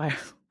that's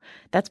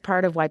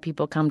part of why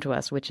people come to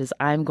us, which is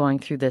I'm going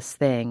through this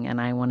thing, and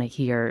I want to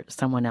hear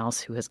someone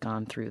else who has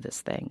gone through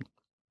this thing.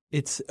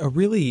 It's a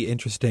really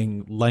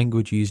interesting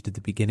language used at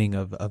the beginning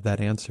of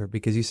that answer,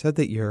 because you said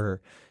that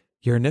your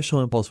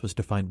initial impulse was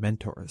to find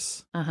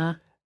mentors. Uh-huh.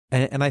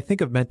 And I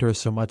think of mentors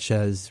so much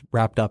as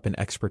wrapped up in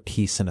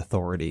expertise and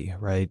authority,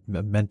 right?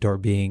 A mentor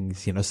being,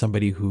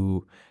 somebody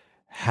who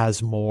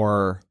has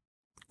more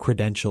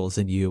credentials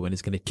than you and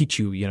is going to teach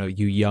you,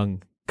 you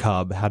young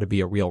cub, how to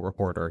be a real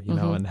reporter,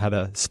 and how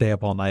to stay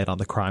up all night on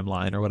the crime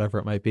line or whatever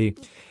it might be.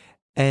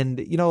 And,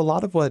 a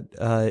lot of what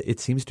it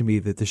seems to me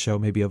that the show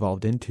maybe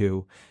evolved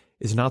into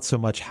is not so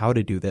much how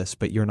to do this,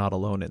 but you're not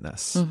alone in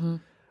this,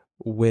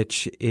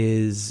 which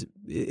is,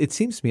 it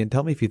seems to me, and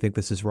tell me if you think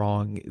this is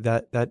wrong,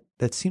 that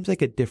seems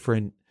like a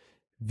different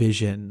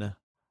vision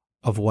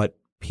of what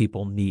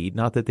people need.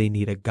 Not that they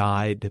need a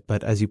guide,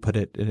 but as you put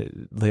it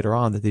later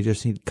on, that they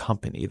just need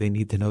company. They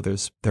need to know there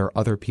are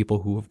other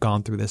people who have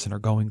gone through this and are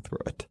going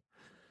through it.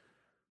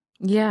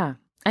 Yeah.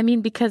 I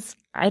mean, because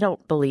I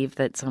don't believe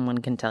that someone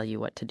can tell you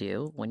what to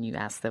do when you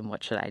ask them,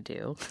 what should I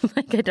do?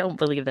 Like, I don't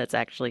believe that's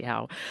actually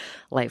how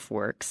life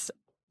works.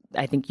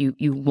 I think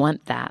you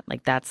want that.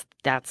 Like, that's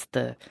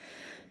the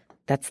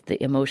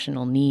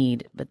emotional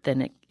need. But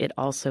then it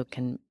also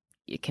can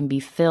be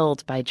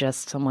filled by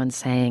just someone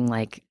saying,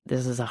 like,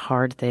 this is a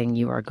hard thing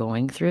you are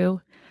going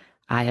through.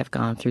 I have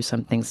gone through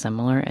something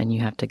similar, and you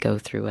have to go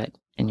through it,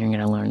 and you're going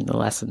to learn the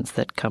lessons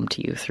that come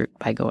to you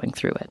by going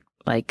through it.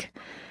 Like,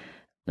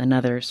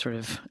 another sort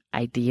of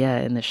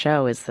idea in the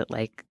show is that,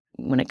 like,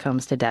 when it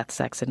comes to death,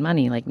 sex, and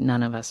money, like,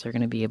 none of us are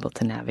going to be able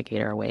to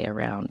navigate our way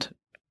around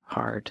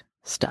hard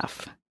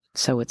stuff.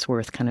 So it's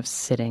worth kind of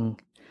sitting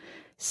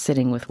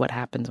with what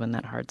happens when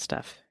that hard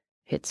stuff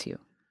hits you.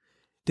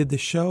 Did the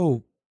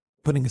show,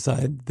 putting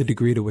aside the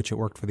degree to which it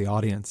worked for the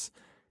audience,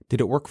 did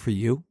it work for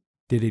you?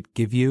 Did it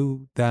give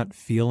you that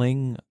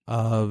feeling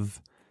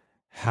of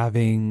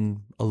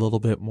having a little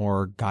bit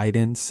more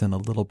guidance and a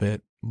little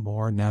bit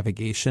more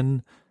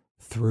navigation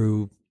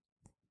through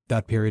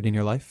that period in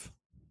your life?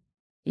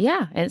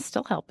 Yeah, and it's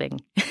still helping.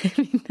 I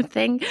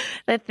think,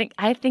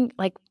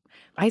 like,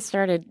 when I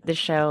started the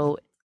show,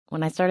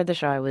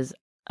 I was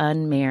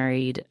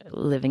unmarried,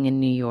 living in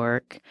New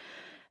York,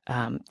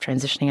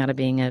 transitioning out of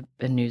being a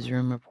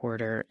newsroom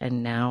reporter,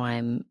 and now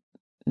I'm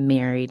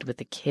married with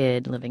a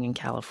kid, living in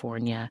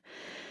California,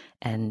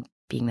 and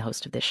being the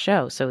host of this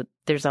show. So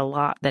there's a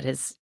lot that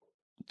has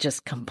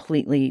just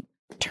completely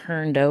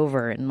turned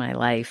over in my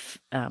life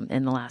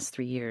in the last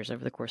 3 years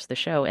over the course of the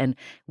show. And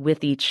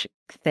with each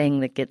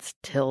thing that gets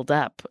tilled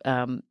up,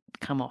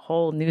 come a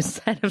whole new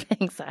set of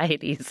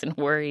anxieties and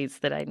worries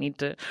that I need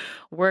to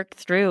work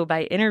through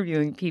by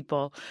interviewing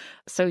people.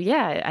 So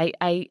yeah,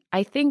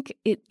 I think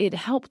it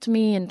helped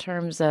me in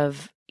terms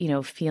of,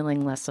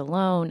 feeling less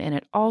alone. And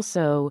it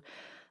also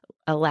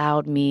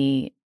allowed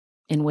me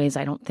in ways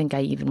I don't think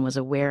I even was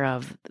aware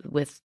of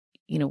with,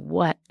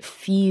 what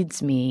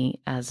feeds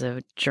me as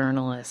a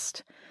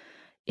journalist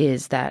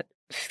is that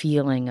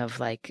feeling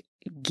of, like,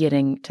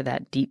 getting to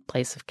that deep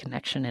place of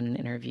connection in an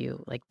interview.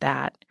 Like,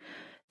 that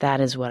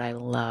is what I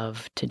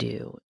love to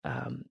do.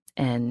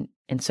 And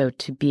so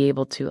to be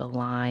able to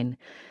align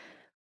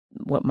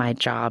what my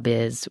job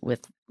is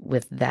with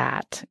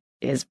that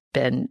has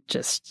been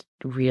just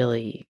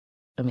really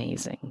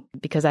amazing,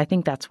 because I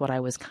think that's what I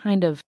was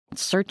kind of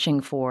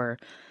searching for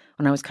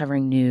when I was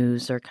covering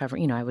news or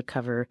I would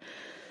cover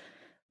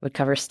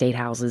state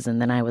houses,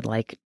 and then I would,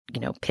 like,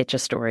 pitch a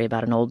story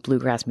about an old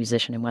bluegrass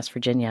musician in West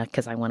Virginia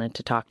because I wanted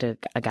to talk to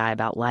a guy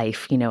about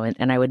life,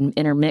 and I would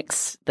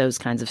intermix those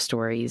kinds of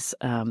stories.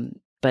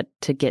 But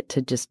to get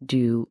to just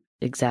do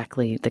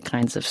exactly the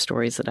kinds of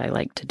stories that I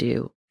like to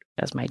do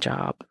as my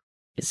job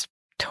is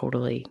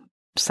totally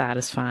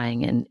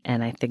satisfying,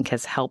 and I think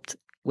has helped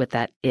with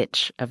that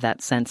itch of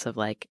that sense of,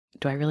 like,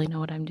 do I really know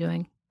what I'm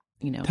doing?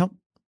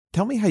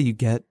 Tell me how you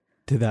get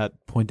to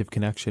that point of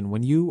connection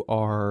when you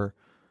are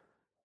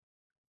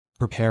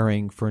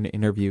preparing for an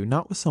interview,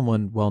 not with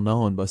someone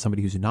well-known, but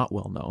somebody who's not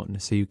well-known.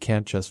 So you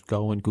can't just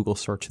go and Google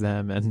search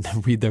them and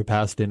read their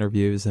past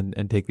interviews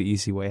and take the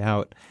easy way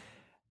out.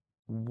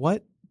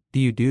 What do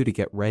you do to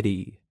get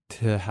ready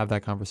to have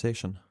that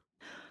conversation?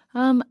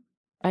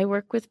 I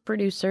work with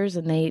producers,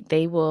 and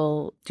they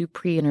will do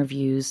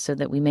pre-interviews so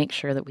that we make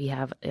sure that we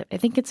have, I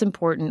think it's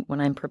important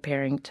when I'm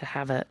preparing to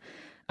have a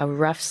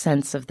rough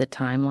sense of the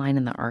timeline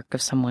and the arc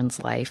of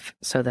someone's life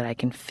so that I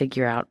can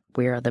figure out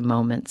where are the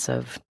moments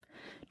of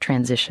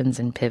transitions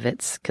and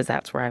pivots, because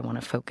that's where I want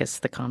to focus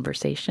the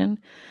conversation.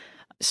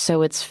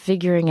 So it's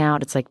figuring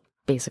out, it's like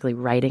basically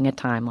writing a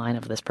timeline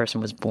of this person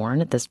was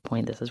born at this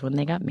point, this is when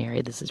they got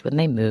married, this is when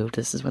they moved,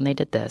 this is when they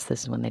did this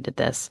is when they did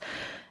this.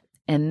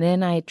 And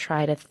then I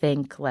try to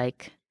think,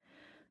 like,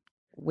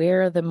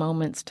 where are the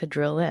moments to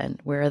drill in?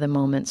 Where are the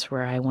moments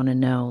where I want to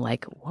know,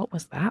 like, what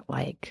was that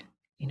like?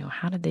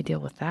 How did they deal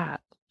with that?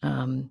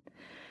 And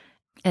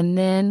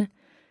then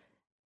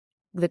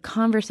the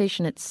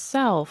conversation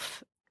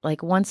itself,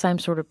 like, once I'm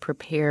sort of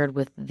prepared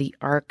with the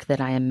arc that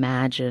I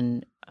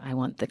imagine I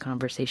want the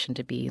conversation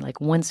to be,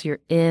 like, once you're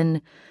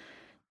in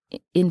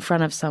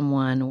front of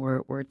someone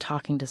or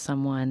talking to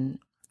someone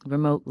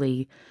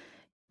remotely,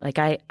 Like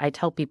I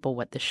tell people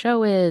what the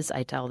show is.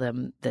 I tell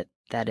them that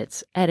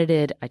it's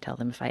edited. I tell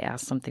them if I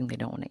ask something they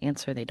don't want to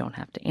answer, they don't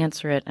have to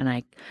answer it. And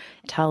I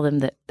tell them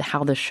that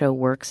how the show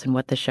works and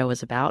what the show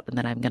is about, and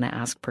that I'm going to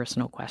ask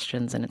personal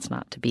questions, and it's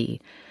not to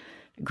be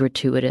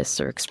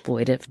gratuitous or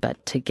exploitive,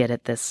 but to get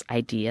at this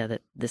idea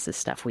that this is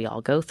stuff we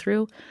all go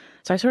through.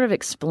 So I sort of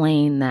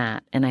explain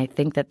that, and I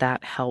think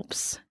that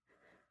helps,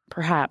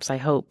 perhaps, I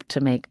hope,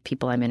 to make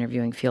people I'm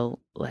interviewing feel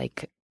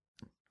like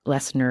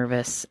less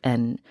nervous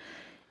and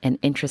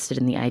interested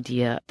in the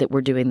idea that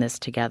we're doing this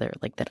together,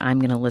 like that I'm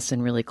going to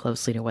listen really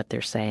closely to what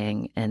they're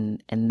saying,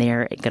 and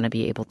they're going to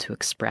be able to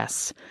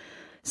express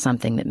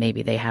something that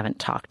maybe they haven't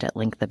talked at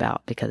length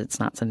about because it's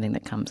not something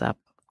that comes up,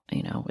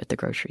 at the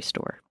grocery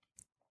store.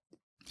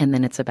 And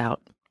then it's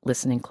about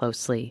listening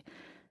closely,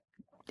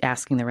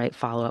 asking the right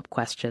follow-up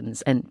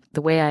questions. And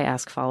the way I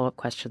ask follow-up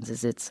questions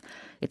is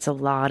it's a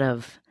lot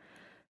of,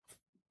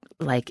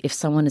 like, if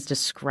someone is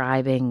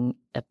describing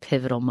a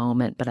pivotal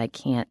moment, but I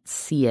can't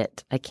see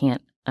it, I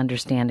can't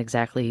understand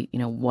exactly,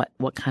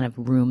 what kind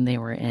of room they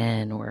were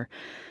in, or,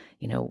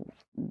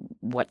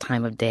 what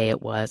time of day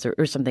it was,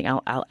 or something.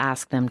 I'll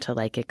ask them to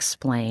like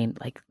explain,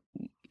 like,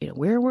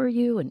 where were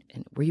you, and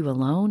were you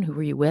alone? Who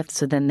were you with?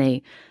 So then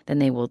they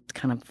will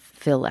kind of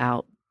fill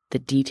out the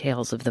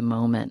details of the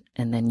moment,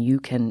 and then you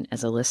can,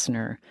 as a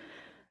listener,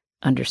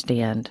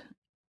 understand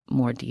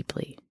more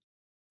deeply.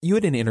 You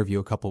had an interview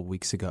a couple of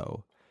weeks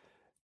ago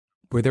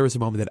where there was a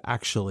moment that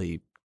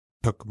actually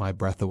took my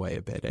breath away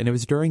a bit. And it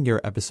was during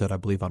your episode, I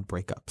believe, on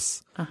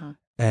breakups. Uh-huh.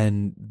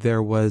 And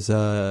there was,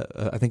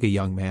 I think, a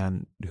young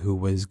man who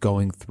was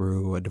going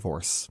through a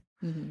divorce.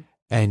 Mm-hmm.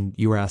 And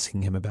you were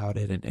asking him about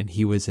it, and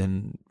he was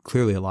in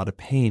clearly a lot of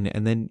pain.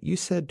 And then you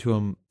said to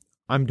him,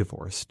 "I'm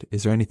divorced.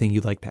 Is there anything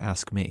you'd like to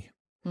ask me?"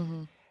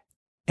 Mm-hmm.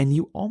 And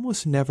you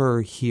almost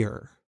never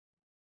hear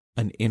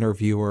an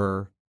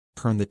interviewer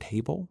turn the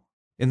table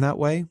in that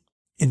way.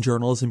 In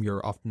journalism,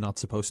 you're often not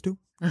supposed to.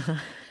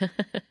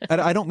 And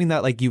I don't mean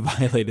that like you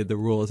violated the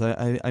rules.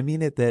 I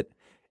mean it that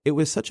it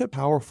was such a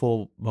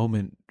powerful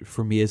moment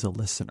for me as a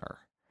listener.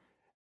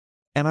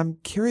 And I'm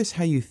curious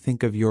how you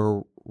think of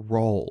your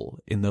role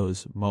in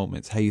those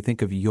moments, how you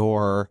think of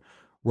your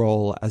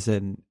role as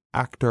an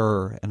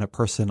actor and a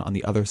person on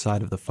the other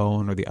side of the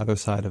phone or the other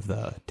side of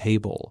the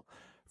table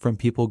from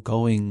people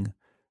going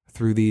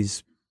through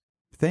these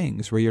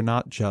things where you're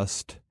not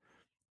just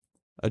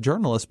a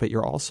journalist, but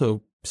you're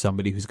also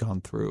somebody who's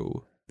gone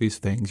through these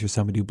things. You're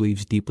somebody who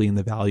believes deeply in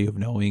the value of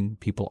knowing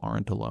people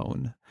aren't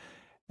alone.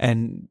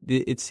 And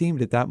it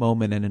seemed at that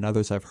moment, and in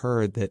others I've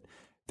heard, that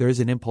there's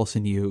an impulse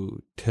in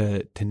you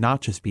to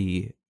not just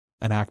be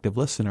an active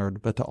listener,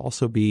 but to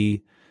also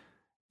be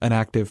an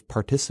active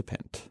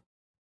participant.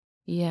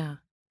 Yeah.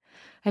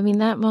 I mean,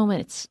 that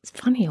moment, it's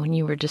funny when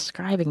you were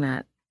describing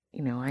that,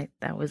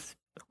 that was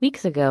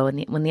weeks ago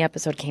when the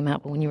episode came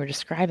out, but when you were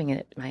describing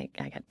it, I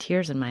got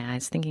tears in my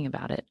eyes thinking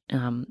about it.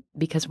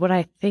 Because what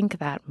I think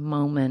that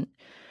moment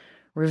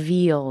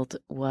revealed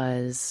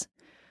was,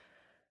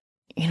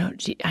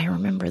 I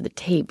remember the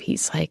tape.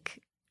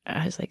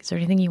 I was like, "Is there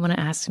anything you want to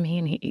ask me?"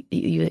 And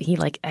he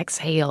like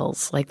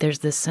exhales, like there's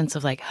this sense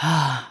of like,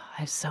 I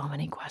have so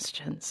many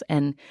questions.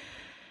 And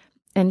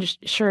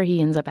sure,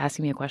 he ends up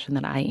asking me a question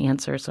that I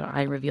answer, so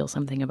I reveal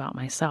something about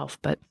myself.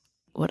 But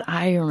what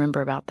I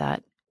remember about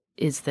that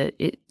is that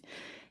it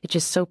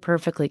just so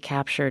perfectly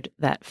captured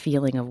that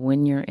feeling of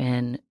when you're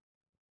in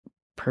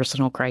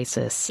personal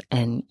crisis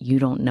and you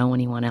don't know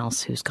anyone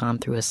else who's gone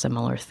through a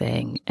similar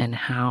thing, and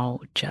how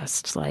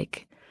just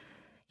like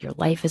your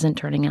life isn't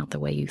turning out the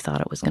way you thought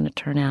it was going to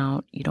turn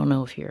out. You don't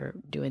know if you're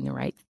doing the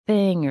right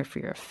thing or if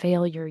you're a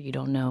failure. You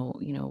don't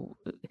know,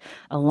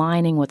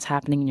 aligning what's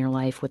happening in your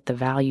life with the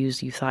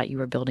values you thought you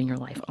were building your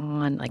life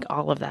on. Like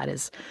all of that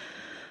is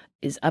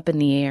up in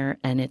the air,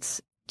 and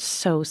it's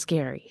so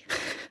scary.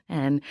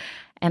 And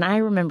I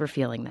remember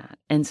feeling that.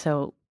 And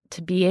so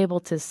to be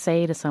able to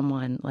say to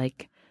someone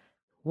like,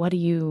 "What do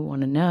you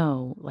want to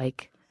know?"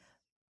 Like,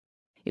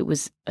 it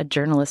was a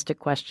journalistic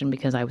question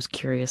because I was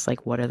curious,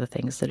 like, what are the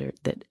things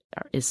that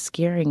is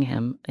scaring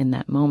him in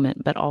that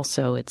moment? But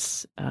also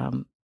it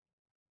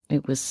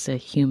was a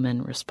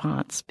human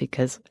response,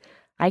 because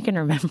I can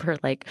remember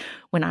like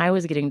when I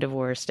was getting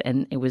divorced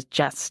and it was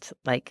just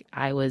like,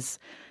 I was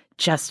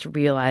just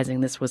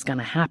realizing this was going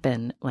to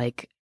happen.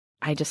 Like,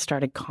 I just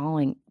started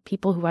calling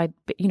people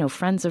who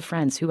friends of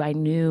friends who I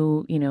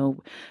knew,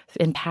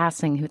 in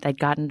passing, who they'd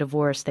gotten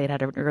divorced, they'd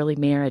had an early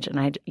marriage.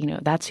 And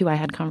that's who I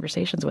had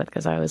conversations with,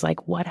 because I was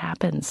like, what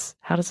happens?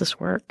 How does this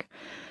work?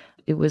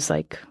 It was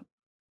like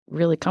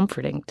really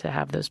comforting to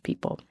have those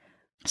people.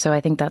 So I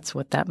think that's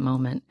what that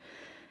moment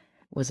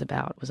was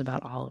about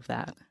all of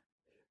that.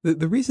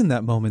 The reason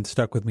that moment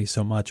stuck with me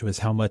so much was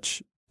how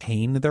much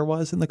pain there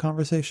was in the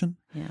conversation.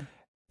 Yeah.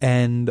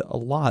 And a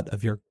lot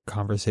of your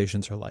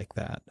conversations are like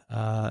that.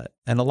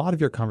 And a lot of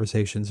your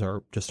conversations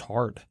are just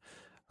hard.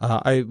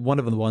 One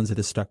of the ones that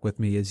has stuck with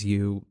me is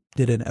you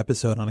did an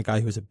episode on a guy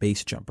who was a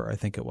base jumper, I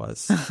think it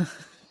was.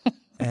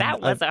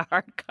 That was a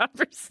hard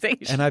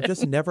conversation. And I've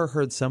just never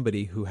heard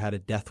somebody who had a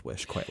death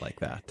wish quite like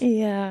that.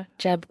 Yeah,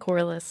 Jeb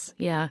Corliss.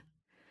 Yeah.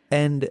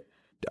 And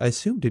I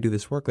assume to do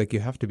this work, like, you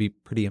have to be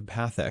pretty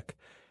empathic.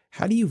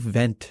 How do you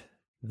vent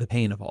the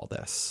pain of all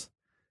this?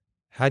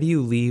 How do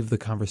you leave the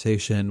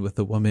conversation with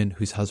the woman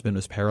whose husband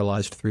was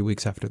paralyzed 3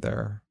 weeks after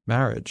their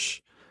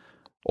marriage?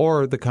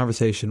 Or the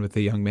conversation with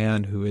the young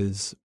man who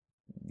is,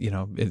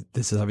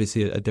 this is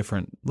obviously a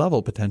different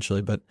level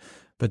potentially, but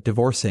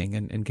divorcing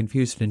and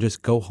confused, and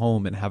just go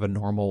home and have a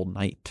normal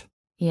night?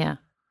 Yeah.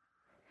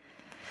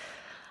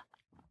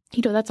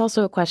 That's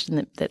also a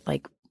question that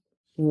like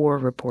war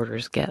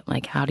reporters get.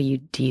 Like, how do you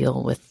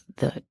deal with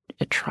the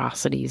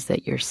atrocities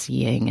that you're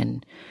seeing,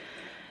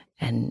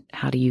 and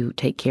how do you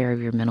take care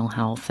of your mental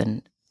health?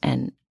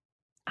 And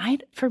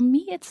for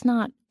me, it's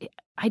not,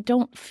 I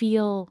don't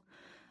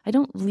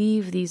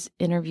leave these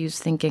interviews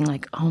thinking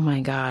like, oh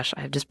my gosh,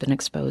 I've just been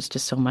exposed to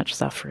so much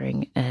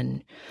suffering,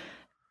 and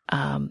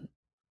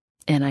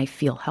I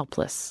feel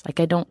helpless. Like,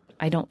 I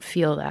don't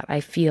feel that.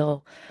 I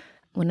feel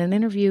when an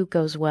interview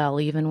goes well,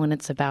 even when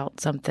it's about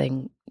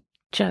something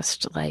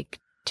just like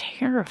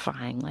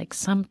terrifying, like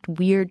some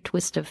weird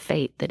twist of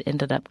fate that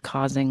ended up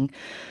causing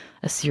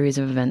a series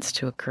of events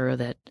to occur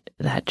that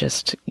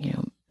just,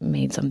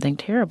 made something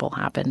terrible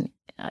happen.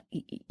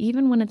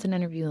 Even when it's an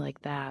interview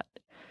like that,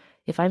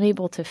 if I'm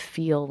able to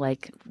feel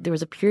like there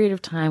was a period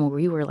of time where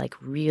we were like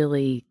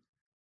really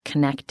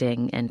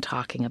connecting and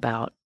talking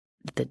about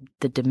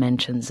the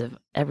dimensions of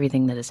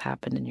everything that has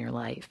happened in your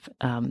life,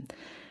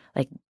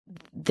 like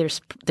there's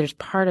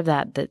part of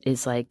that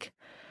is like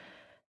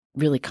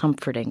really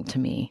comforting to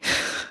me.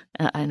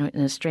 I know,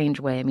 in a strange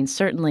way. I mean,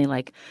 certainly,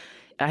 like,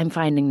 I'm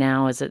finding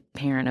now as a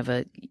parent of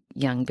a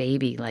young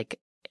baby, like,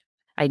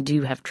 I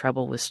do have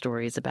trouble with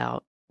stories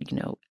about,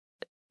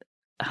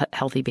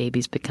 healthy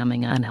babies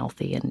becoming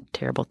unhealthy and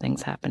terrible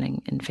things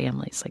happening in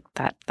families. Like,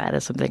 that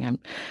is something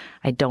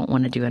I don't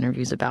want to do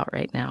interviews about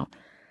right now.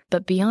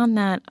 But beyond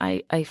that,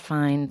 I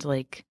find,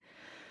 like,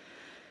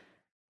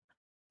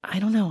 I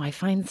don't know, I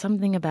find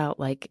something about,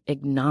 like,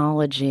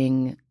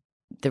 acknowledging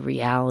the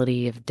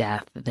reality of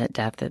death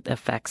that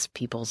affects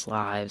people's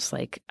lives.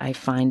 Like, I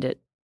find it,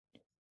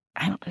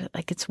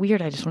 it's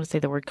weird. I just want to say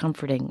the word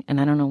comforting,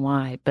 and I don't know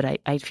why, but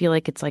I feel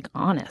like it's like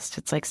honest.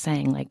 It's like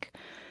saying, like,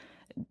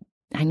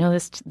 I know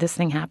this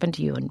thing happened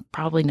to you, and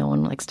probably no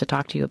one likes to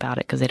talk to you about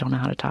it because they don't know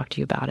how to talk to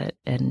you about it.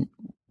 And,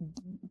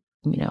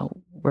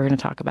 we're going to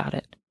talk about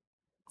it.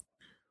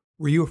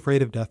 Were you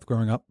afraid of death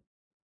growing up?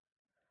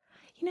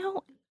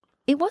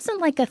 It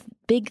wasn't like a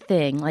big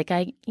thing. Like,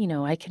 I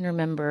can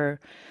remember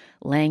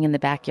laying in the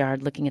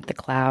backyard, looking at the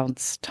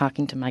clouds,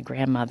 talking to my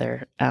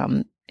grandmother,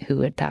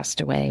 who had passed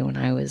away when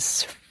I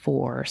was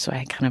 4. So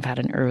I kind of had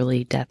an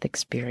early death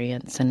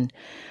experience.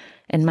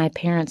 And my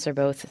parents are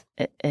both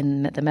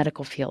in the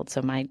medical field.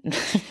 So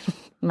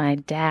my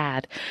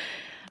dad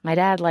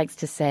likes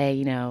to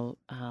say,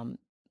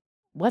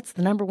 what's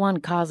the number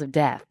one cause of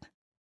death?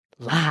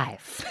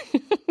 Life.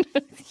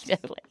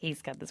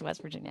 He's got this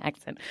West Virginia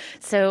accent.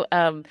 So,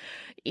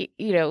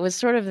 it was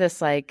sort of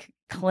this like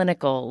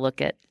clinical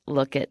look at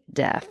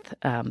death,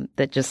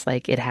 that just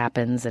like it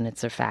happens and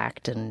it's a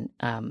fact. And,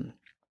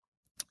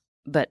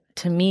 but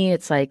to me,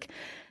 it's like,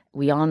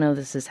 we all know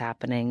this is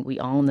happening. We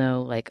all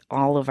know, like,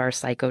 all of our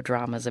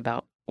psychodramas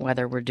about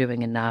whether we're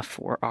doing enough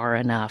or are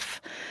enough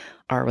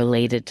are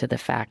related to the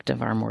fact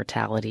of our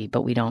mortality,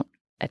 but we don't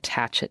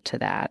attach it to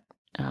that.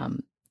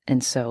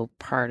 And so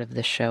part of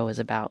the show is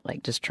about,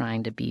 like, just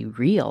trying to be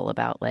real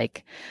about,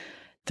 like,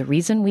 the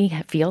reason we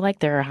feel like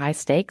there are high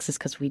stakes is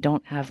because we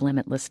don't have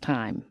limitless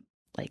time.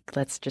 Like,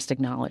 let's just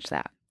acknowledge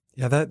that.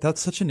 Yeah,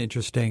 that's such an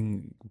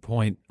interesting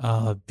point,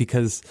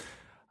 because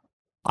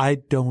I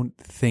don't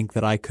think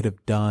that I could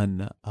have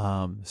done,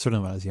 certainly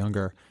when I was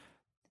younger.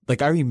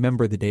 Like, I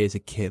remember the day as a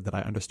kid that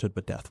I understood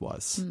what death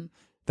was. Mm.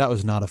 That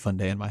was not a fun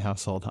day in my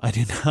household. I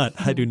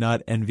do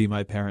not envy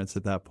my parents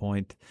at that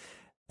point.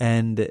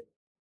 And,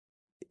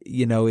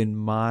 in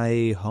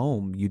my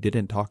home, you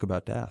didn't talk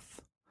about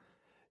death.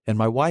 And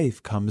my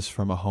wife comes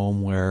from a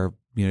home where,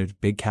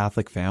 big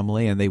Catholic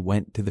family, and they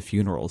went to the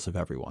funerals of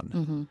everyone.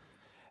 Mm-hmm.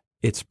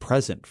 It's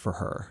present for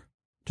her,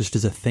 just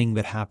as a thing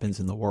that happens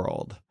in the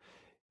world,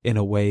 in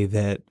a way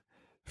that,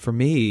 for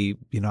me,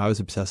 I was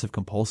obsessive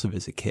compulsive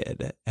as a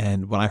kid.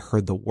 And when I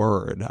heard the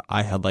word,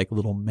 I had like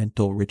little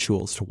mental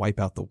rituals to wipe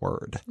out the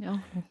word. Oh.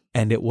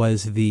 And it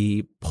was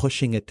the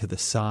pushing it to the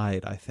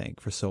side, I think,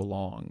 for so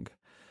long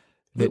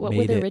that what made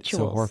were the it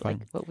rituals? So horrifying.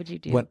 Like, what would you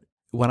do?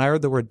 When I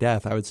heard the word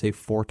death, I would say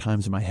 4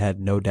 times in my head,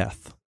 no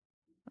death.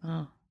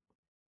 Oh.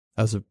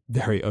 I was a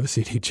very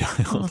OCD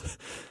child. Oh.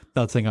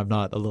 Not saying I'm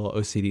not a little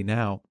OCD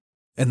now.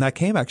 And it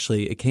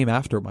came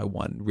after my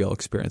one real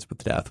experience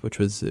with death, which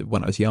was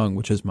when I was young,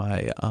 which is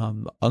my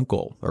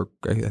uncle, or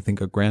I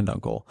think a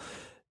granduncle,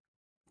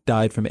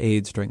 died from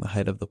AIDS during the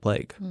height of the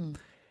plague. Hmm.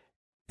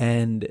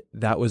 And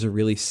that was a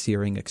really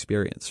searing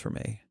experience for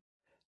me.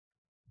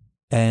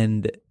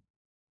 And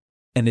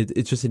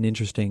it's just an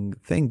interesting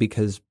thing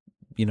because,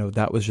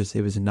 that was just,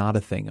 it was not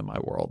a thing in my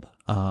world.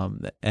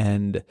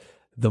 And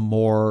the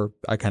more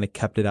I kind of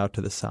kept it out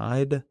to the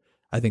side,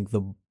 I think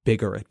the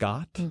bigger it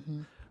got.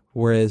 Mm-hmm.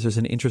 Whereas there's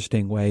an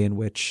interesting way in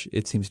which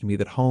it seems to me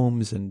that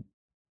homes and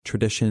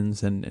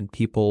traditions and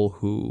people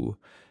who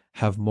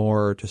have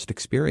more just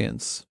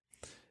experience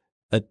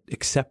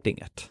accepting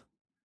it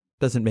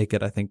doesn't make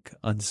it, I think,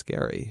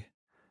 unscary,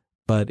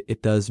 but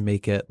it does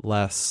make it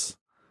less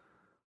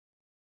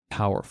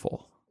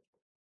powerful.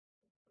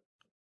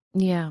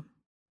 Yeah.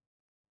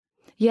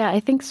 Yeah, I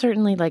think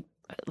certainly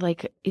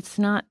like it's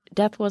not,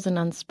 death wasn't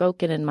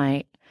unspoken in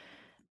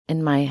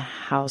my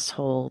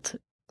household,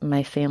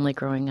 my family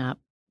growing up,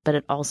 but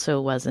it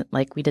also wasn't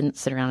like we didn't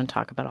sit around and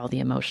talk about all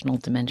the emotional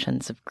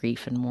dimensions of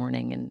grief and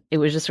mourning, and it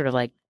was just sort of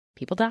like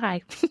people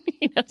die.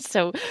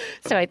 So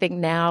I think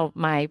now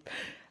my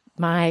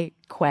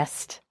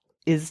quest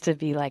is to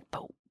be like,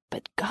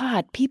 but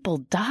God, people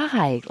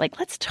die. Like,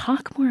 let's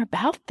talk more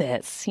about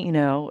this.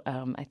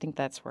 I think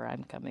that's where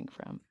I'm coming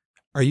from.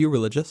 Are you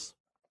religious?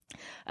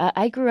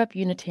 I grew up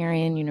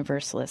Unitarian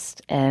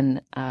Universalist,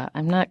 and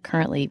I'm not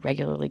currently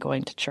regularly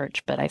going to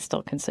church, but I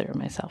still consider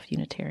myself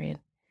Unitarian.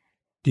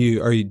 Do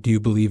you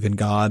believe in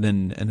God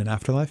and an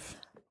afterlife?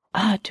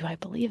 Do I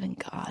believe in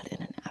God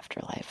and an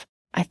afterlife?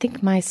 I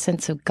think my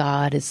sense of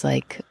God is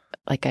like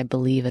I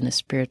believe in a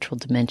spiritual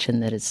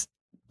dimension that is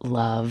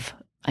love.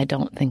 I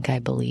don't think I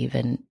believe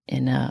in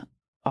a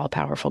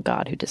all-powerful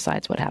God who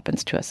decides what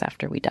happens to us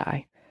after we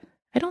die.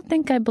 I don't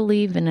think I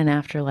believe in an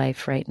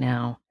afterlife right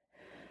now.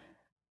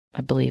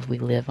 I believe we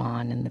live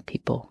on in the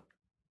people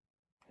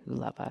who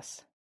love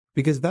us.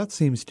 Because that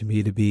seems to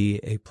me to be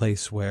a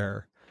place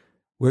where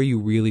you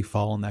really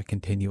fall in that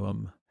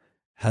continuum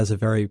has a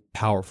very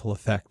powerful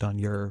effect on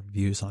your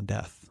views on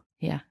death.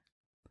 Yeah.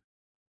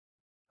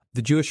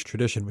 The Jewish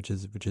tradition, which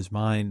is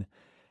mine,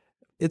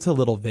 it's a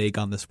little vague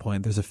on this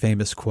point. There's a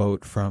famous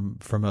quote from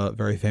a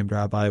very famed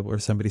rabbi where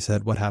somebody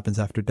said, "What happens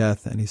after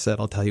death?" And he said,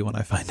 "I'll tell you when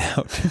I find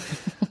out,"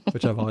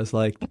 which I've always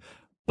liked.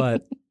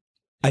 But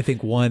I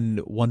think one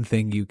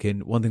thing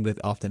that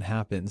often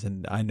happens,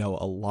 and I know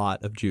a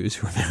lot of Jews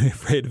who are very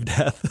afraid of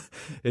death.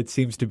 It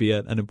seems to be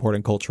an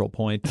important cultural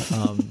point,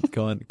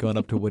 going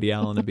up to Woody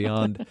Allen and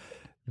beyond,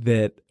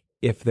 that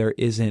if there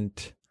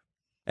isn't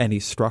any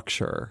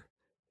structure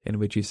in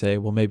which you say,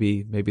 well,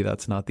 maybe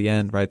that's not the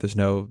end, right? There's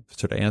no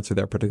sort of answer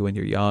there, particularly when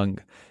you're young.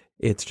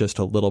 It's just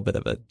a little bit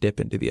of a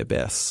dip into the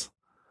abyss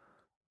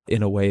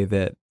in a way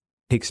that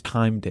takes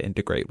time to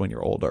integrate when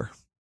you're older.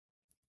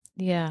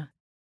 Yeah.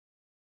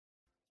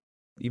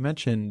 You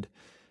mentioned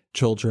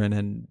children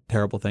and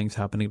terrible things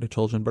happening to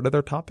children, but are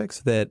there topics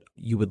that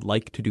you would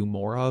like to do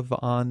more of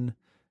on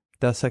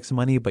Death, Sex, and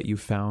Money, but you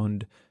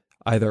found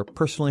either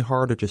personally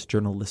hard or just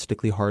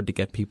journalistically hard to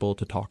get people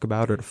to talk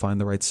about or to find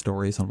the right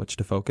stories on which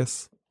to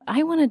focus?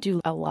 I want to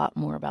do a lot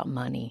more about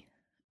money.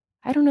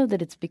 I don't know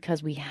that it's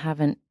because we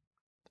haven't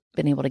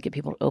been able to get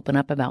people to open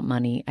up about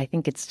money. I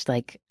think it's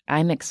like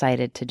I'm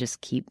excited to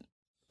just keep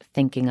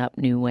thinking up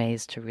new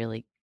ways to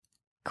really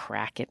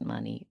crack at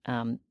money,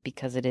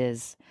 because it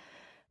is,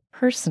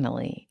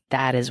 personally,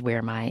 that is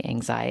where my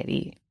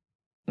anxiety,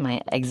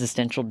 my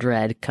existential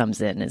dread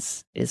comes in,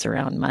 is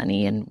around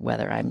money and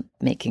whether I'm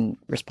making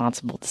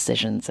responsible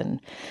decisions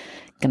and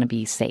going to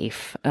be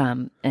safe.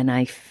 And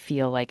I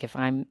feel like if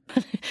I'm,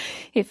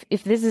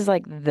 if this is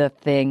like the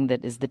thing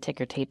that is the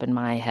ticker tape in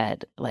my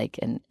head, like,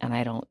 and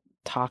I don't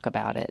talk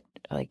about it,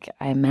 like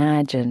I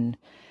imagine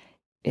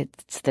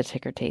it's the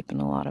ticker tape in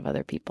a lot of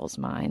other people's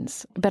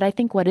minds. But I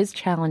think what is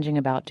challenging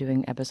about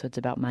doing episodes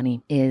about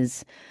money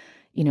is,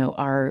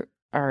 our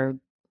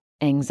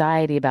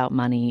anxiety about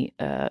money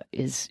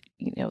is,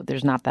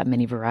 there's not that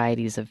many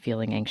varieties of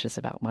feeling anxious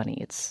about money.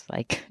 It's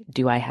like,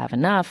 do I have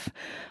enough,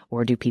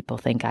 or do people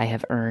think I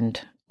have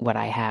earned what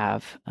I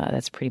have?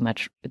 That's pretty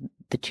much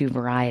the two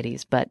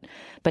varieties. But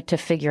to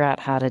figure out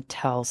how to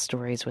tell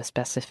stories with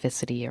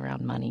specificity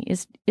around money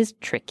is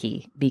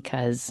tricky,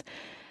 because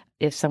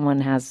if someone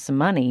has some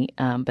money,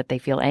 but they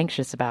feel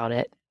anxious about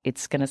it,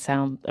 it's going to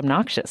sound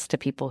obnoxious to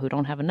people who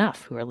don't have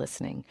enough who are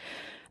listening.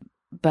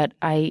 But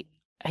I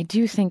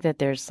do think that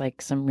there's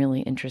like some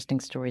really interesting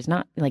stories,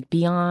 not like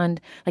beyond,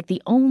 like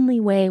the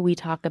only way we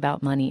talk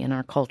about money in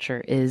our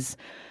culture is,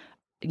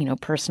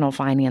 personal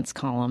finance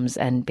columns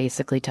and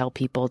basically tell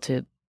people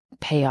to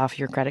pay off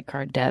your credit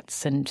card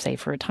debts and save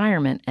for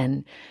retirement.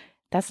 And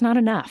that's not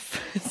enough.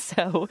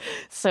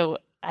 So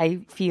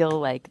I feel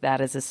like that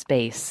is a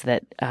space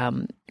that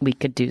we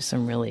could do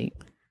some really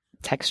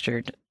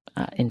textured,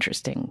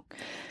 interesting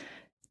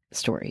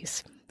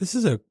stories. This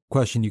is a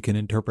question you can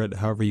interpret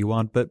however you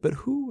want, but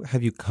who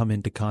have you come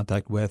into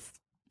contact with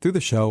through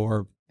the show,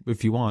 or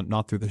if you want,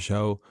 not through the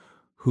show,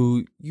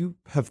 who you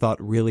have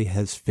thought really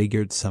has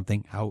figured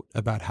something out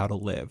about how to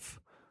live,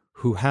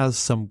 who has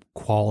some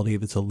quality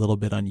that's a little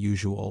bit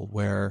unusual,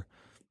 where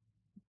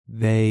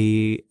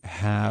they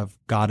have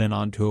gotten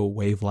onto a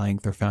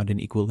wavelength or found an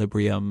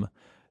equilibrium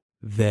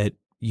that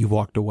you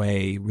walked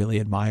away really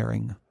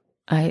admiring?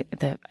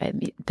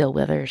 Bill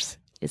Withers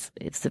is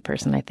the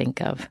person I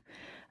think of,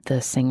 the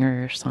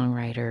singer,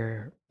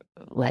 songwriter,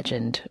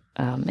 legend.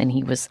 And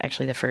he was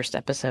actually the first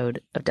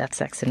episode of Death,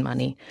 Sex, and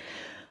Money.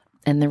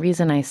 And the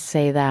reason I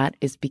say that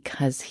is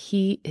because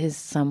he is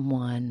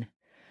someone,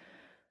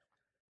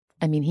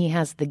 I mean, he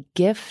has the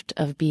gift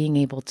of being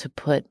able to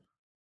put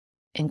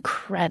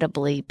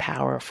incredibly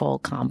powerful,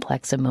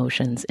 complex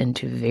emotions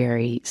into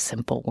very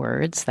simple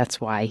words. That's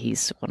why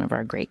he's one of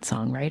our great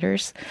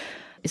songwriters.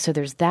 So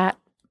there's that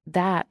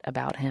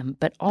about him.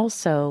 But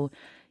also,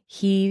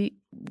 he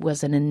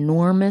was an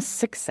enormous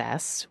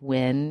success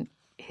when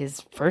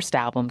his first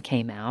album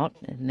came out,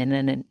 and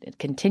then it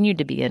continued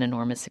to be an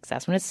enormous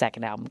success when his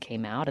second album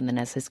came out. And then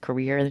as his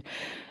career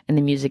in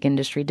the music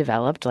industry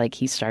developed, like,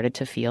 he started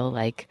to feel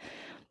like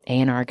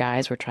A&R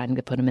guys were trying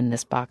to put him in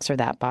this box or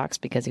that box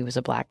because he was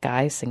a Black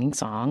guy singing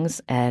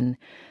songs. And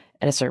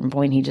at a certain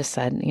point, he just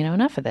said,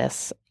 enough of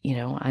this.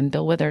 I'm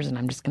Bill Withers, and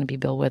I'm just going to be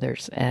Bill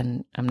Withers,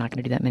 and I'm not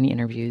going to do that many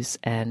interviews,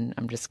 and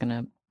I'm just going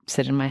to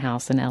sit in my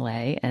house in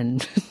LA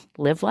and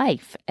live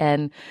life.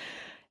 And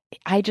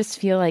I just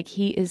feel like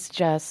he is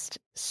just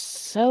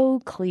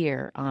so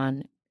clear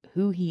on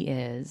who he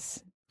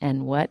is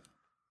and what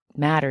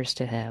matters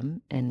to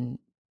him and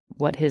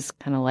what his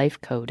kind of life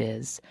code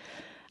is.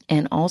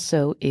 And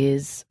also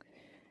is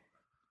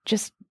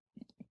just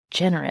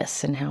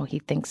generous in how he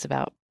thinks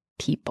about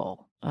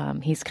people.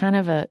 He's kind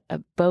of a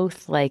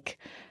both like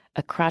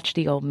a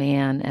crotchety old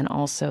man and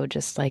also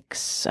just like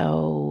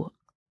so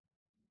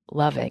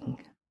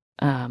loving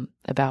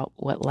about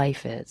what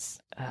life is.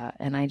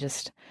 And I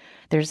just,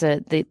 there's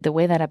the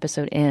way that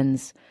episode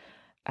ends,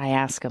 I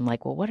ask him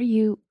like, well, what are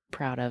you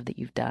proud of that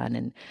you've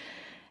done?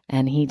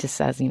 And he just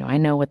says, I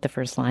know what the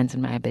first lines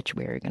in my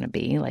obituary are going to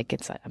be. Like,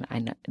 I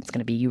know it's going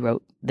to be, you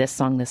wrote this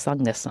song, this song,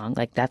 this song.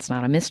 Like, that's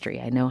not a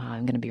mystery. I know how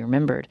I'm going to be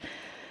remembered.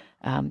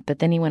 But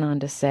then he went on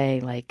to say,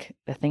 like,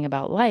 the thing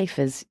about life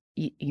is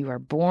you are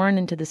born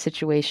into the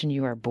situation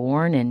you are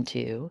born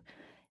into.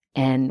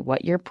 And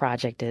what your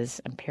project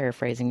is, I'm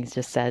paraphrasing, he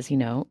just says,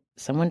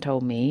 someone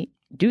told me,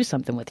 do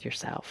something with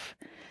yourself.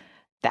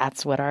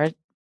 That's what our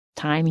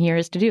time here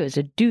is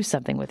to do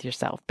something with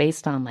yourself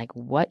based on like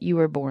what you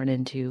were born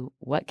into,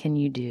 what can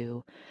you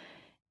do?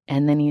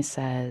 And then he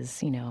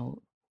says,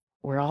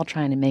 we're all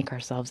trying to make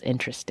ourselves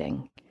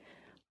interesting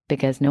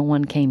because no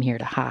one came here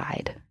to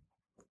hide.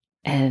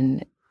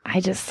 And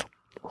I just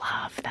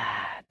love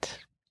that.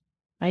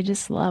 I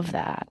just love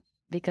that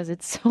because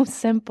it's so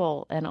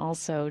simple and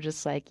also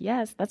just like,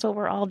 yes, that's what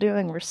we're all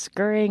doing. We're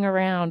scurrying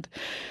around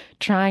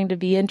trying to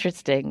be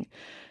interesting,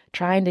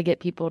 trying to get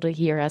people to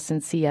hear us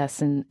and see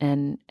us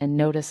and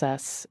notice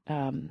us.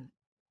 And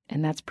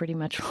that's pretty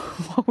much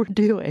what we're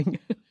doing.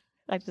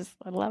 I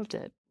loved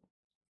it.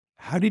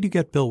 How did you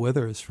get Bill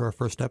Withers for our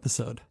first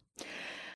episode?